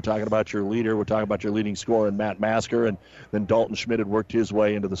situations. I mean, we're talking about your leader. We're talking about your leading scorer, Matt Masker, and then Dalton Schmidt had worked his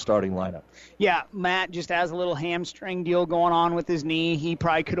way into the starting lineup. Yeah, Matt just has a little hamstring deal going on with his knee. He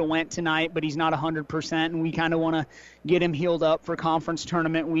probably could have went tonight, but he's not 100%, and we kind of want to get him healed up for conference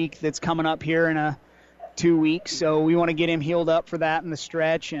tournament week that's coming up here in 2 weeks. So we want to get him healed up for that in the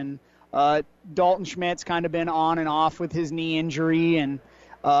stretch. And Dalton Schmidt's kind of been on and off with his knee injury, and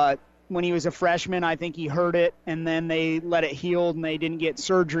when he was a freshman, I think he hurt it, and then they let it heal, and they didn't get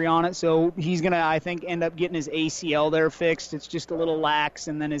surgery on it. So he's going to, I think, end up getting his ACL there fixed. It's just a little lax,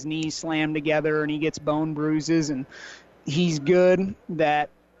 and then his knees slam together, and he gets bone bruises. And he's good that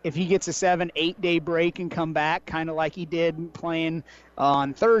if he gets a 7-8 day break and come back, kind of like he did playing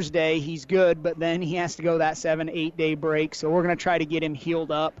on Thursday, he's good, but then he has to go that 7-8 day break. So we're going to try to get him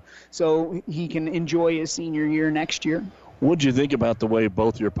healed up so he can enjoy his senior year next year. What did you think about the way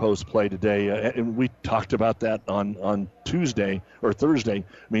both your posts play today? And we talked about that on Tuesday or Thursday.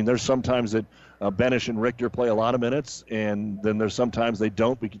 I mean, there's sometimes that Benish and Richter play a lot of minutes, and then there's sometimes they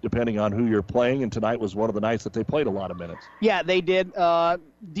don't, depending on who you're playing. And tonight was one of the nights that they played a lot of minutes. Yeah, they did. I'd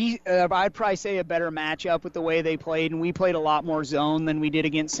probably say a better matchup with the way they played, and we played a lot more zone than we did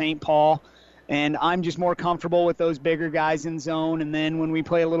against St. Paul. And I'm just more comfortable with those bigger guys in zone. And then when we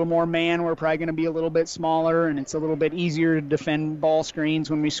play a little more man, we're probably going to be a little bit smaller, and it's a little bit easier to defend ball screens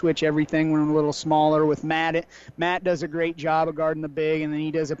when we switch everything when we're a little smaller. With Matt does a great job of guarding the big, and then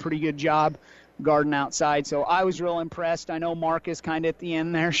he does a pretty good job guarding outside. So I was real impressed. I know Marcus kind of at the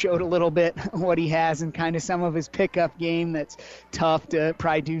end there showed a little bit what he has and kind of some of his pickup game that's tough to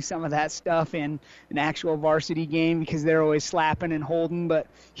probably do some of that stuff in an actual varsity game because they're always slapping and holding, but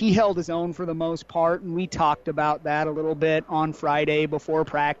he held his own for the most part, and we talked about that a little bit on Friday before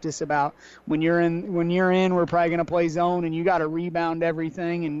practice about when you're in, we're probably going to play zone, and you got to rebound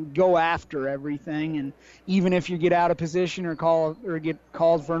everything and go after everything, and even if you get out of position or get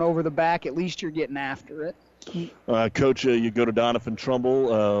called for an over the back, at least you're getting after it. Coach, you go to Doniphan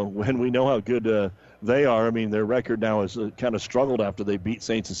Trumbull when we know how good they are. I mean, their record now has kind of struggled after they beat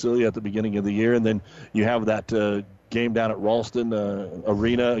St. Cecilia at the beginning of the year, and then you have that game down at Ralston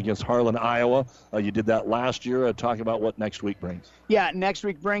Arena against Harlan, Iowa. You did that last year. Talk about what next week brings. Yeah, next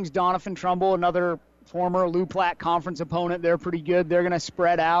week brings Doniphan Trumbull, another former Lou Platte Conference opponent. They're pretty good. They're going to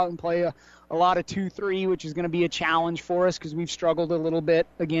spread out and play a lot of 2-3, which is going to be a challenge for us because we've struggled a little bit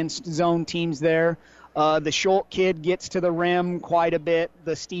against zone teams there. The Schultz kid gets to the rim quite a bit.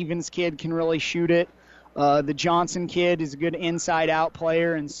 The Stevens kid can really shoot it. The Johnson kid is a good inside-out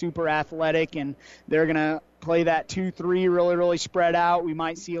player and super athletic, and they're going to play that 2-3 really, really spread out. We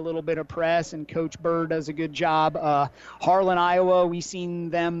might see a little bit of press, and Coach Burr does a good job. Harlan, Iowa, we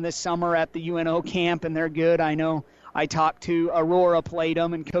seen them this summer at the UNO camp, and they're good. I know I talked to Aurora, played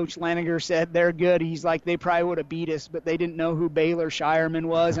them, and Coach Laniger said they're good. He's like, they probably would have beat us, but they didn't know who Baylor Shireman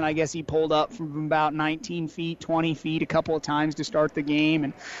was, and I guess he pulled up from about 19 feet, 20 feet a couple of times to start the game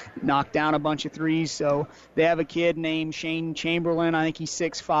and knocked down a bunch of threes. So they have a kid named Shane Chamberlain. I think he's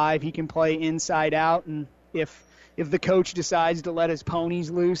 6'5". He can play inside out, and if if the coach decides to let his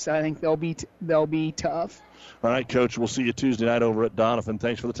ponies loose, I think they'll be tough. All right, Coach, we'll see you Tuesday night over at Donovan.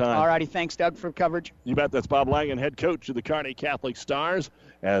 Thanks for the time. All righty, thanks, Doug, for coverage. You bet. That's Bob Langen, head coach of the Kearney Catholic Stars,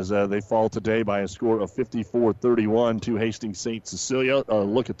 as they fall today by a score of 54-31 to Hastings St. Cecilia.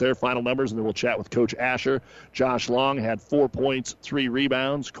 Look at their final numbers, and then we'll chat with Coach Asher. Josh Long had 4 points, 3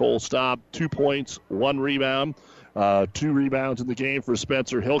 rebounds. Cole Staub, 2 points, 1 rebound. 2 rebounds in the game for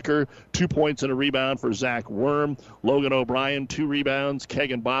Spencer Hilker, 2 points and a rebound for Zach Worm. Logan O'Brien, 2 rebounds.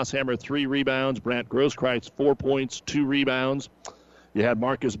 Kegan Bosshammer, 3 rebounds. Brant Grosskreitz, 4 points, 2 rebounds. You had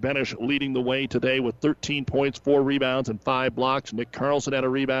Marcus Benish leading the way today with 13 points, 4 rebounds, and 5 blocks. Nick Carlson had a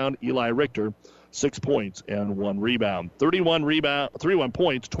rebound. Eli Richter, 6 points and 1 rebound. 31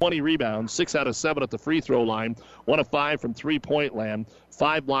 points, 20 rebounds, 6 out of 7 at the free throw line, 1 of 5 from three-point land,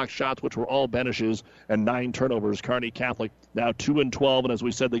 5 block shots, which were all Benish's, and 9 turnovers. Kearney Catholic now 2-12, and as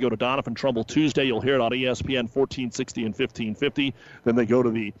we said, they go to Donovan Trumbull Tuesday. You'll hear it on ESPN 1460 and 1550. Then they go to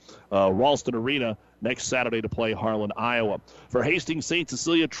the Ralston Arena next Saturday to play Harlan, Iowa. For Hastings St.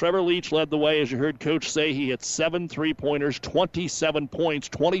 Cecilia, Trevor Leach led the way. As you heard Coach say, he hit 7 3-pointers, 27 points.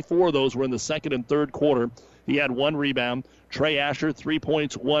 24 of those were in the second and third quarter. He had 1 rebound. Trey Asher, 3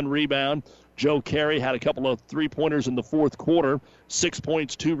 points, 1 rebound. Joe Carey had a couple of 3-pointers in the fourth quarter, 6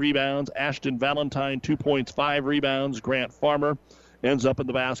 points, 2 rebounds. Ashton Valentine, 2 points, 5 rebounds. Grant Farmer ends up in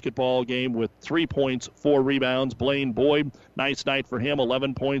the basketball game with 3 points, 4 rebounds. Blaine Boyd, nice night for him,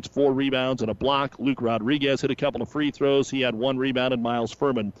 11 points, 4 rebounds, and a block. Luke Rodriguez hit a couple of free throws. He had 1 rebound, and Miles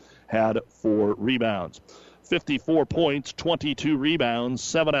Furman had 4 rebounds. 54 points, 22 rebounds,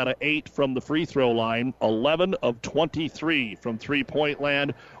 7 out of 8 from the free throw line, 11 of 23 from three-point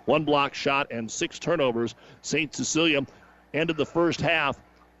land, 1 block shot, and 6 turnovers. St. Cecilia ended the first half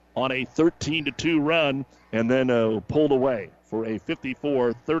on a 13-2 run and then pulled away for a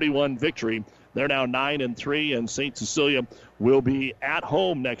 54-31 victory. They're now 9-3, and St. Cecilia will be at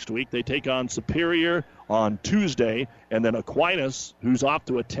home next week. They take on Superior on Tuesday, and then Aquinas, who's off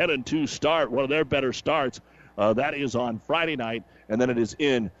to a 10-2 start, one of their better starts. That is on Friday night, and then it is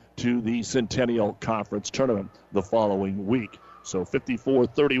into the Centennial Conference Tournament the following week. So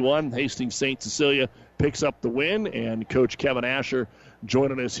 54-31, Hastings St. Cecilia picks up the win, and Coach Kevin Asher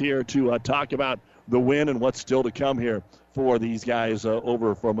joining us here to talk about the win and what's still to come here for these guys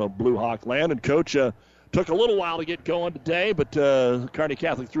over from Blue Hawk land. And Coach, took a little while to get going today, but Kearney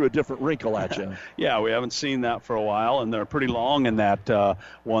Catholic threw a different wrinkle at you. Yeah, we haven't seen that for a while, and they're pretty long in that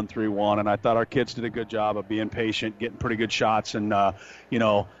 1-3-1. And I thought our kids did a good job of being patient, getting pretty good shots, and get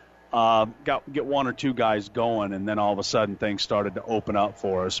 1 or 2 guys going, and then all of a sudden things started to open up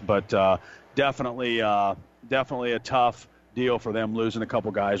for us. But definitely a tough deal for them losing a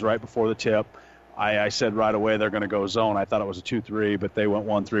couple guys right before the tip. I said right away they're going to go zone. I thought it was a 2-3, but they went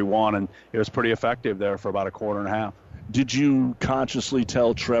 1-3-1, and it was pretty effective there for about a quarter and a half. Did you consciously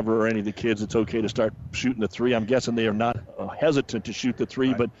tell Trevor or any of the kids it's okay to start shooting the 3? I'm guessing they are not hesitant to shoot the 3,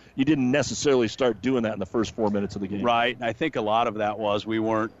 right, but you didn't necessarily start doing that in the first 4 minutes of the game. Right, and I think a lot of that was we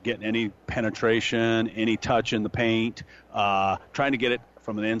weren't getting any penetration, any touch in the paint, trying to get it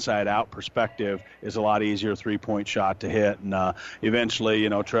from an inside-out perspective is a lot easier 3-point shot to hit. And eventually,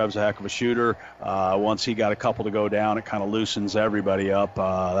 Trev's a heck of a shooter. Once he got a couple to go down, it kind of loosens everybody up.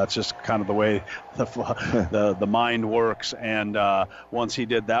 That's just kind of the way the mind works. And once he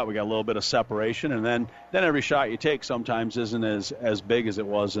did that, we got a little bit of separation. And then every shot you take sometimes isn't as big as it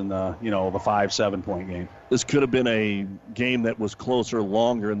was in the 5-7 point game. This could have been a game that was closer,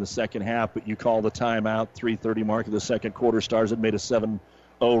 longer in the second half, but you call the timeout, 3:30 mark of the second quarter. Stars had made a 7-0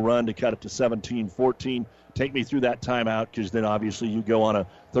 run to cut it to 17-14. Take me through that timeout, because then obviously you go on a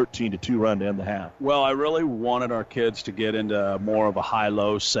 13-2 run to end the half. Well, I really wanted our kids to get into more of a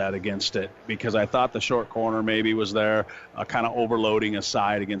high-low set against it, because I thought the short corner maybe was there, kind of overloading a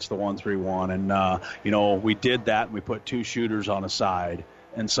side against the 1-3-1. And, we did that, and we put 2 shooters on a side.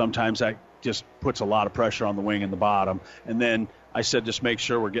 And sometimes that just puts a lot of pressure on the wing and the bottom. And then I said just make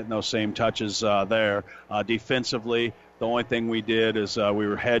sure we're getting those same touches there. Defensively, the only thing we did is we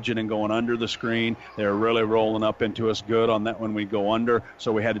were hedging and going under the screen. They were really rolling up into us good on that when we go under,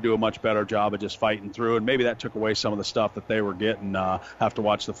 so we had to do a much better job of just fighting through, and maybe that took away some of the stuff that they were getting. Have to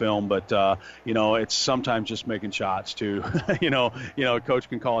watch the film, but it's sometimes just making shots too. Coach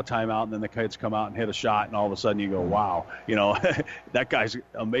can call a timeout, and then the kids come out and hit a shot, and all of a sudden you go, wow, that guy's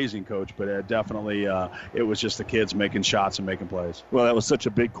amazing, coach. But definitely it was just the kids making shots and making plays. Well, that was such a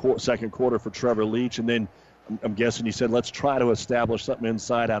big second quarter for Trevor Leach, and then I'm guessing you said, let's try to establish something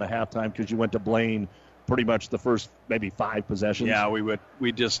inside out of halftime, because you went to Blaine pretty much the first maybe 5 possessions. Yeah,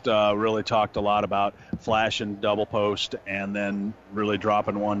 we just really talked a lot about flash and double post, and then really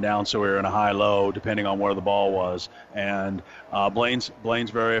dropping one down so we were in a high-low depending on where the ball was. And Blaine's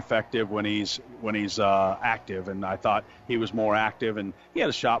very effective when he's active, and I thought he was more active, and he had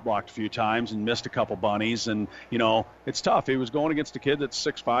a shot blocked a few times and missed a couple bunnies. And it's tough. He was going against a kid that's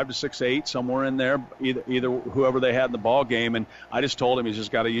 6'5" to 6'8", somewhere in there, either whoever they had in the ball game. And I just told him he's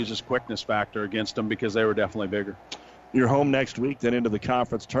just got to use his quickness factor against them because they were definitely bigger. You're home next week, then into the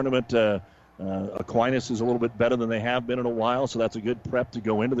conference tournament. Aquinas is a little bit better than they have been in a while, so that's a good prep to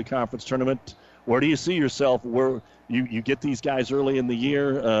go into the conference tournament. Where do you see yourself? Where you get these guys early in the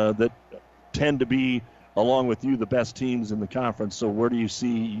year that tend to be, along with you, the best teams in the conference. So where do you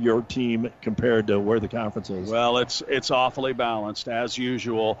see your team compared to where the conference is? Well, it's awfully balanced, as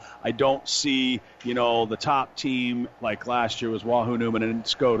usual. I don't see, the top team like last year was Wahoo Newman and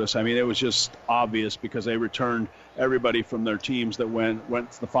SCOTUS. I mean, it was just obvious because they returned everybody from their teams that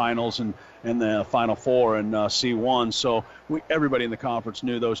went to the finals and the Final Four and C1. So everybody in the conference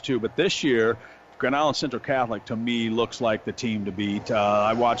knew those two. But this year, Grand Island Central Catholic, to me, looks like the team to beat.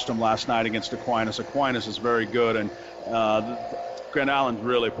 I watched them last night against Aquinas. Aquinas is very good, and Grand Island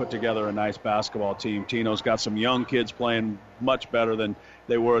really put together a nice basketball team. Tino's got some young kids playing much better than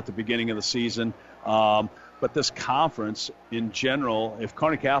they were at the beginning of the season. But this conference, in general, if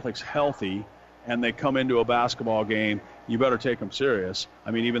Kearney Catholic's healthy and they come into a basketball game, you better take them serious.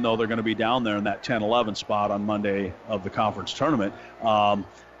 I mean, even though they're going to be down there in that 10-11 spot on Monday of the conference tournament. And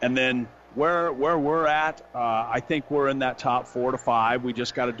then where we're at, I think we're in that top 4 to 5. We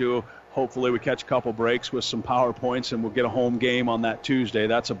just got to hopefully we catch a couple breaks with some power points, and we'll get a home game on that Tuesday.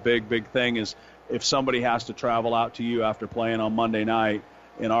 That's a big thing, is if somebody has to travel out to you after playing on Monday night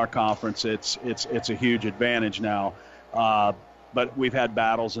in our conference, it's a huge advantage now. But we've had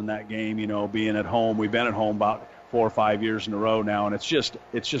battles in that game, being at home. We've been at home about 4 or 5 years in a row now, and it's just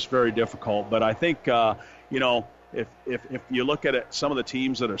very difficult. But I think, if you look at it, some of the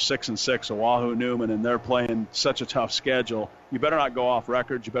teams that are 6-6, Wahoo Newman, and they're playing such a tough schedule, you better not go off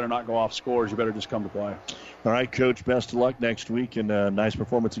records. You better not go off scores. You better just come to play. All right, Coach, best of luck next week, and nice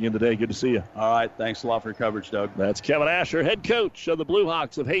performance again today. Good to see you. All right, thanks a lot for your coverage, Doug. That's Kevin Asher, head coach of the Blue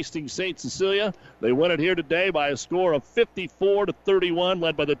Hawks of Hastings St. Cecilia. They win it here today by a score of 54-31,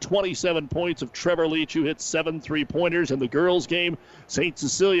 led by the 27 points of Trevor Leach, who hit 7 3-pointers in the girls' game. St.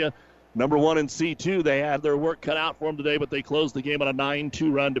 Cecilia, number 1 in C2, they had their work cut out for them today, but they closed the game on a 9-2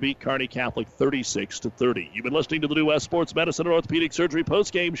 run to beat Kearney Catholic 36-30. You've been listening to the New West Sports Medicine and Orthopedic Surgery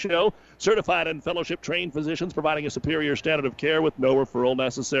postgame show. Certified and fellowship-trained physicians providing a superior standard of care with no referral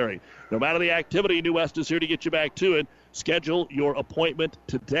necessary. No matter the activity, New West is here to get you back to it. Schedule your appointment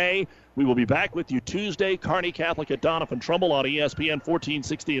today. We will be back with you Tuesday. Kearney Catholic at Doniphan Trumbull on ESPN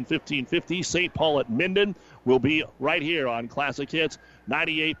 1460 and 1550. St. Paul at Minden will be right here on Classic Hits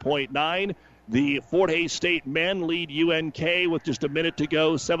 98.9. The Fort Hays State men lead UNK with just a minute to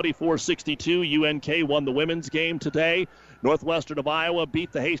go, 74-62. UNK won the women's game today. Northwestern of Iowa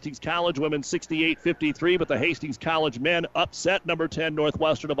beat the Hastings College women 68-53, but the Hastings College men upset number 10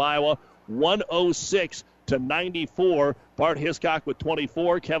 Northwestern of Iowa 106-94. Bart Hiscock with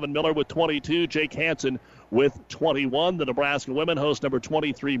 24, Kevin Miller with 22, Jake Hansen with 21. The Nebraska women host number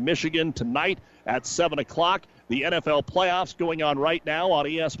 23 Michigan tonight at 7 o'clock. The NFL playoffs going on right now on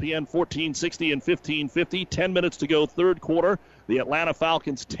ESPN 1460 and 1550. 10 minutes to go, third quarter. The Atlanta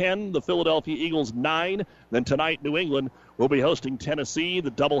Falcons 10, the Philadelphia Eagles 9. Then tonight, New England will be hosting Tennessee. The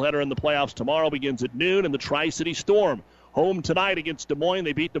doubleheader in the playoffs tomorrow begins at noon, and the Tri-City Storm home tonight against Des Moines.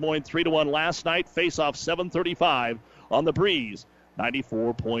 They beat Des Moines 3-1 last night. Face-off 7:35 on the Breeze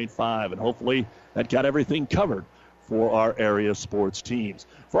 94.5. And hopefully that got everything covered for our area sports teams.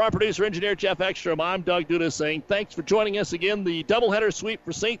 For our producer engineer Jeff Ekstrom, I'm Doug Duda saying thanks for joining us again. The doubleheader sweep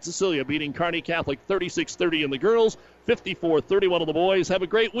for St. Cecilia beating Kearney Catholic 36-30 in the girls, 54-31 of the boys. Have a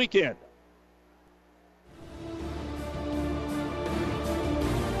great weekend.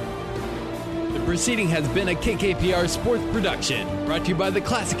 The proceeding has been a KKPR sports production brought to you by the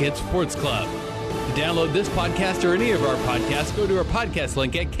Classic Hits Sports Club. To download this podcast or any of our podcasts, go to our podcast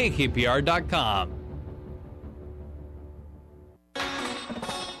link at kkpr.com.